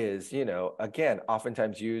is, you know, again,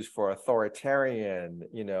 oftentimes used for authoritarian,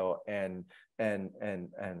 you know, and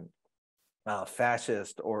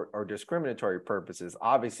fascist or discriminatory purposes.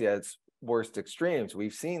 Obviously, at its worst extremes,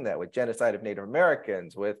 we've seen that with genocide of Native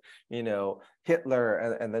Americans, with, you know,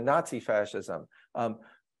 Hitler and the Nazi fascism.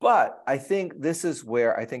 But I think this is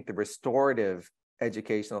where I think the restorative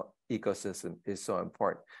educational ecosystem is so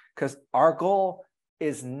important, because our goal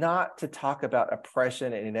is not to talk about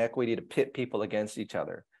oppression and inequity to pit people against each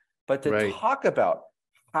other, but to talk about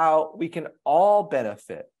how we can all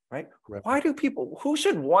benefit, right? Why do people, who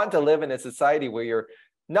should want to live in a society where you're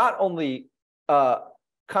not only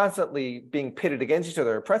constantly being pitted against each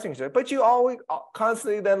other, oppressing each other, but you always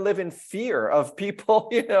constantly then live in fear of people,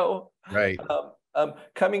 you know,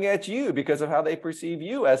 coming at you because of how they perceive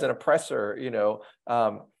you as an oppressor, you know,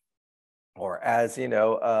 or as, you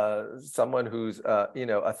know, someone who's, you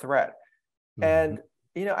know, a threat. And,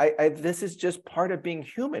 you know, this is just part of being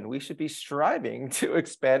human. We should be striving to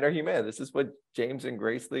expand our humanity. This is what James and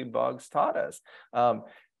Grace Lee Boggs taught us.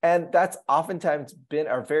 And that's oftentimes been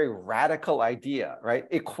a very radical idea, right?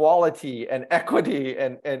 Equality and equity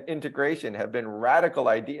and integration have been radical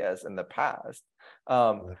ideas in the past.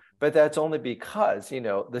 But that's only because, you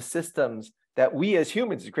know, the systems that we as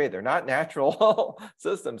humans create, they're not natural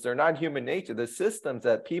systems, they're not human nature. The systems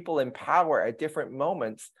that people in power at different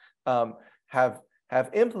moments have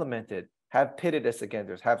implemented, have pitted us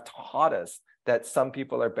against us, have taught us that some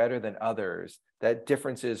people are better than others, that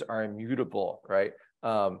differences are immutable, right?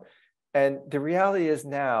 And the reality is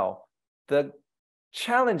now, the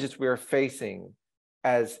challenges we're facing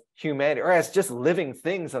as humanity, or as just living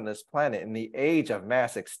things on this planet in the age of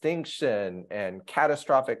mass extinction and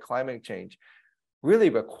catastrophic climate change, really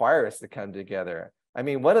require us to come together. I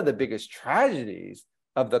mean, one of the biggest tragedies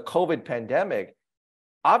of the COVID pandemic,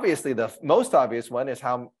 obviously the most obvious one, is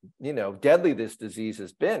how, you know, deadly this disease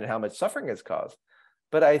has been and how much suffering it's caused.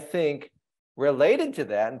 But I think related to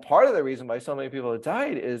that, and part of the reason why so many people have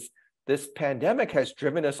died, is this pandemic has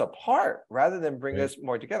driven us apart rather than bring us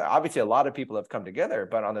more together. Obviously, a lot of people have come together,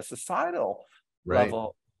 but on a societal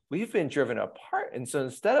level, we've been driven apart. And so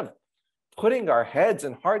instead of putting our heads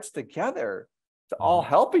and hearts together to all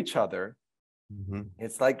help each other, Mhm.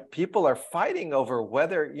 It's like people are fighting over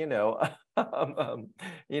whether,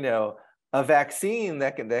 a vaccine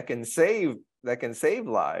that can save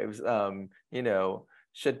lives,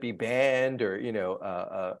 should be banned,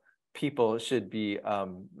 or people should be. I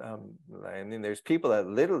mean, there's people that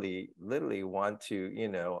literally want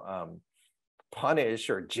to, punish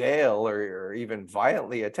or jail, or even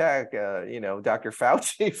violently attack, Dr.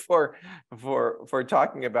 Fauci for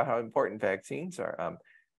talking about how important vaccines are.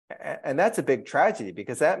 And that's a big tragedy,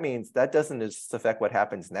 because that means that doesn't just affect what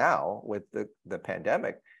happens now with the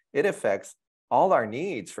pandemic. It affects all our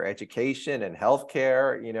needs for education and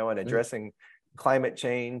healthcare, and addressing climate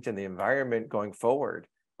change and the environment going forward.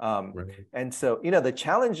 Right. And so, the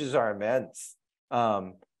challenges are immense.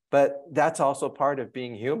 But that's also part of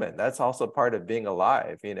being human. That's also part of being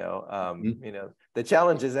alive. The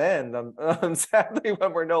challenges end, sadly,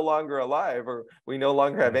 when we're no longer alive, or we no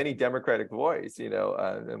longer have any democratic voice,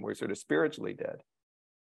 and we're sort of spiritually dead.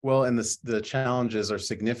 Well, and the challenges are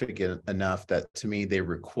significant enough that, to me, they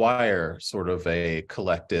require sort of a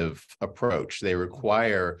collective approach. They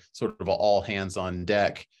require sort of all hands on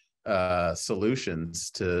deck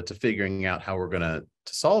solutions to figuring out how we're going to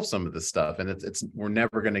solve some of this stuff. And we're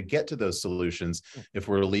never going to get to those solutions if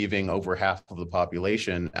we're leaving over half of the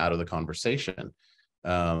population out of the conversation.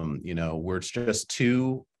 We're just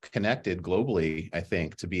too connected globally, I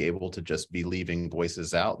think, to be able to just be leaving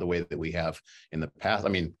voices out the way that we have in the past. I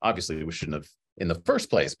mean, obviously we shouldn't have in the first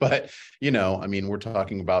place, but we're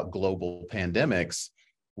talking about global pandemics.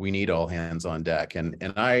 We need all hands on deck. And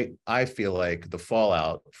I feel like the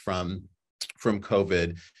fallout from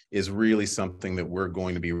COVID is really something that we're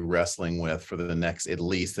going to be wrestling with for at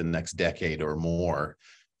least the next decade or more.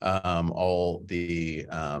 All the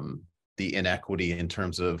inequity in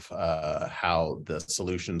terms of how the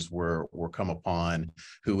solutions were come upon,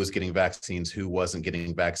 who was getting vaccines, who wasn't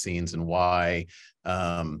getting vaccines, and why.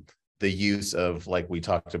 The use of, like we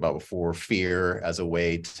talked about before, fear as a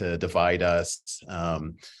way to divide us,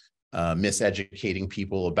 miseducating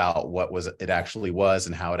people about what it actually was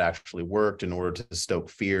and how it actually worked in order to stoke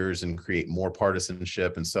fears and create more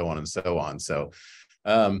partisanship, and so on and so on. So,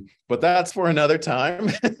 but that's for another time.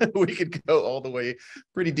 We could go all the way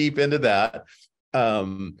pretty deep into that.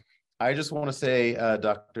 I just want to say,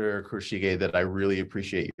 Dr. Kurashige, that I really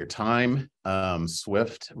appreciate your time.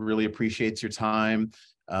 SWIFT really appreciates your time.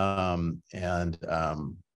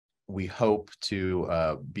 We hope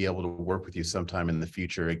to be able to work with you sometime in the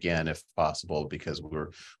future again, if possible, because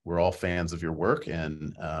we're all fans of your work,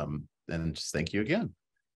 and just thank you again.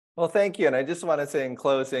 Well, thank you. And I just want to say in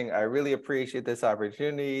closing, I really appreciate this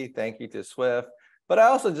opportunity. Thank you to SWIFT. But I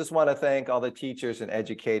also just want to thank all the teachers and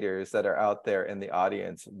educators that are out there in the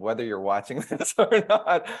audience, whether you're watching this or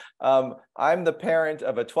not. I'm the parent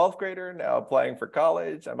of a 12th grader now applying for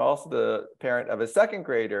college. I'm also the parent of a 2nd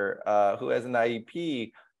grader who has an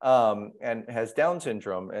IEP and has Down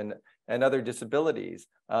syndrome and other disabilities.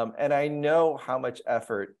 And I know how much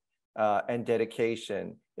effort and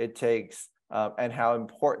dedication it takes, and how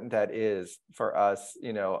important that is for us,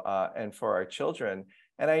 and for our children.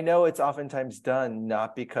 And I know it's oftentimes done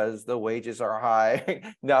not because the wages are high,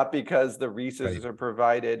 not because the resources are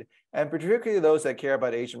provided, and particularly those that care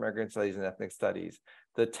about Asian American studies and ethnic studies.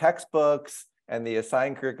 The textbooks and the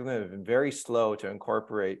assigned curriculum have been very slow to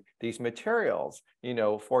incorporate these materials,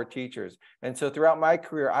 for teachers. And so throughout my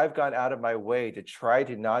career, I've gone out of my way to try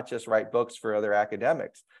to not just write books for other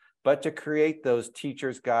academics, but to create those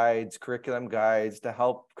teachers' guides, curriculum guides, to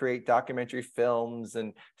help create documentary films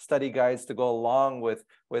and study guides to go along with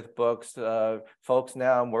books. Folks,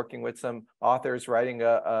 now I'm working with some authors writing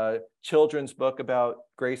a children's book about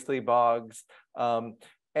Grace Lee Boggs. We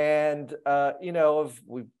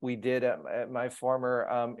did at my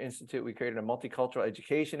former institute, we created a multicultural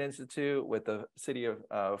education institute with the city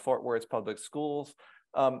of Fort Worth Public Schools.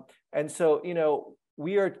 And so,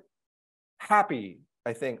 we are happy,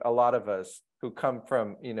 I think, a lot of us who come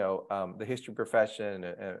from, the history profession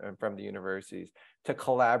and from the universities, to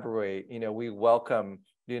collaborate. We welcome,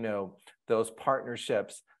 those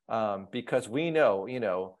partnerships, because we know,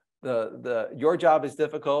 your job is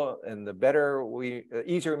difficult, and the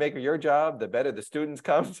easier we make your job, the better the students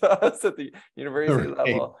come to us at the university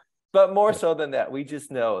level. But more so than that, we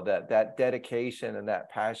just know that dedication and that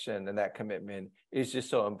passion and that commitment is just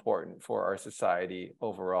so important for our society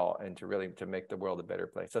overall, and to make the world a better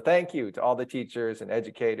place. So thank you to all the teachers and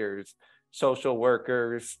educators, social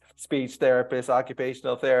workers, speech therapists,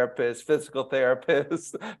 occupational therapists, physical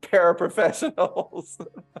therapists, paraprofessionals,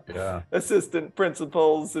 assistant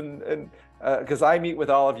principals, and because I meet with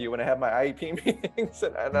all of you when I have my IEP meetings,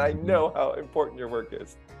 and I know how important your work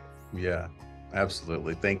is. Yeah.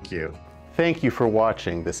 Absolutely. Thank you. Thank you for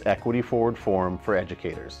watching this Equity Forward Forum for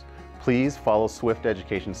Educators. Please follow Swift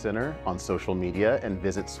Education Center on social media and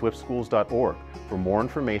visit swiftschools.org for more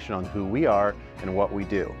information on who we are and what we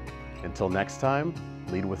do. Until next time,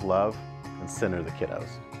 lead with love and center the kiddos.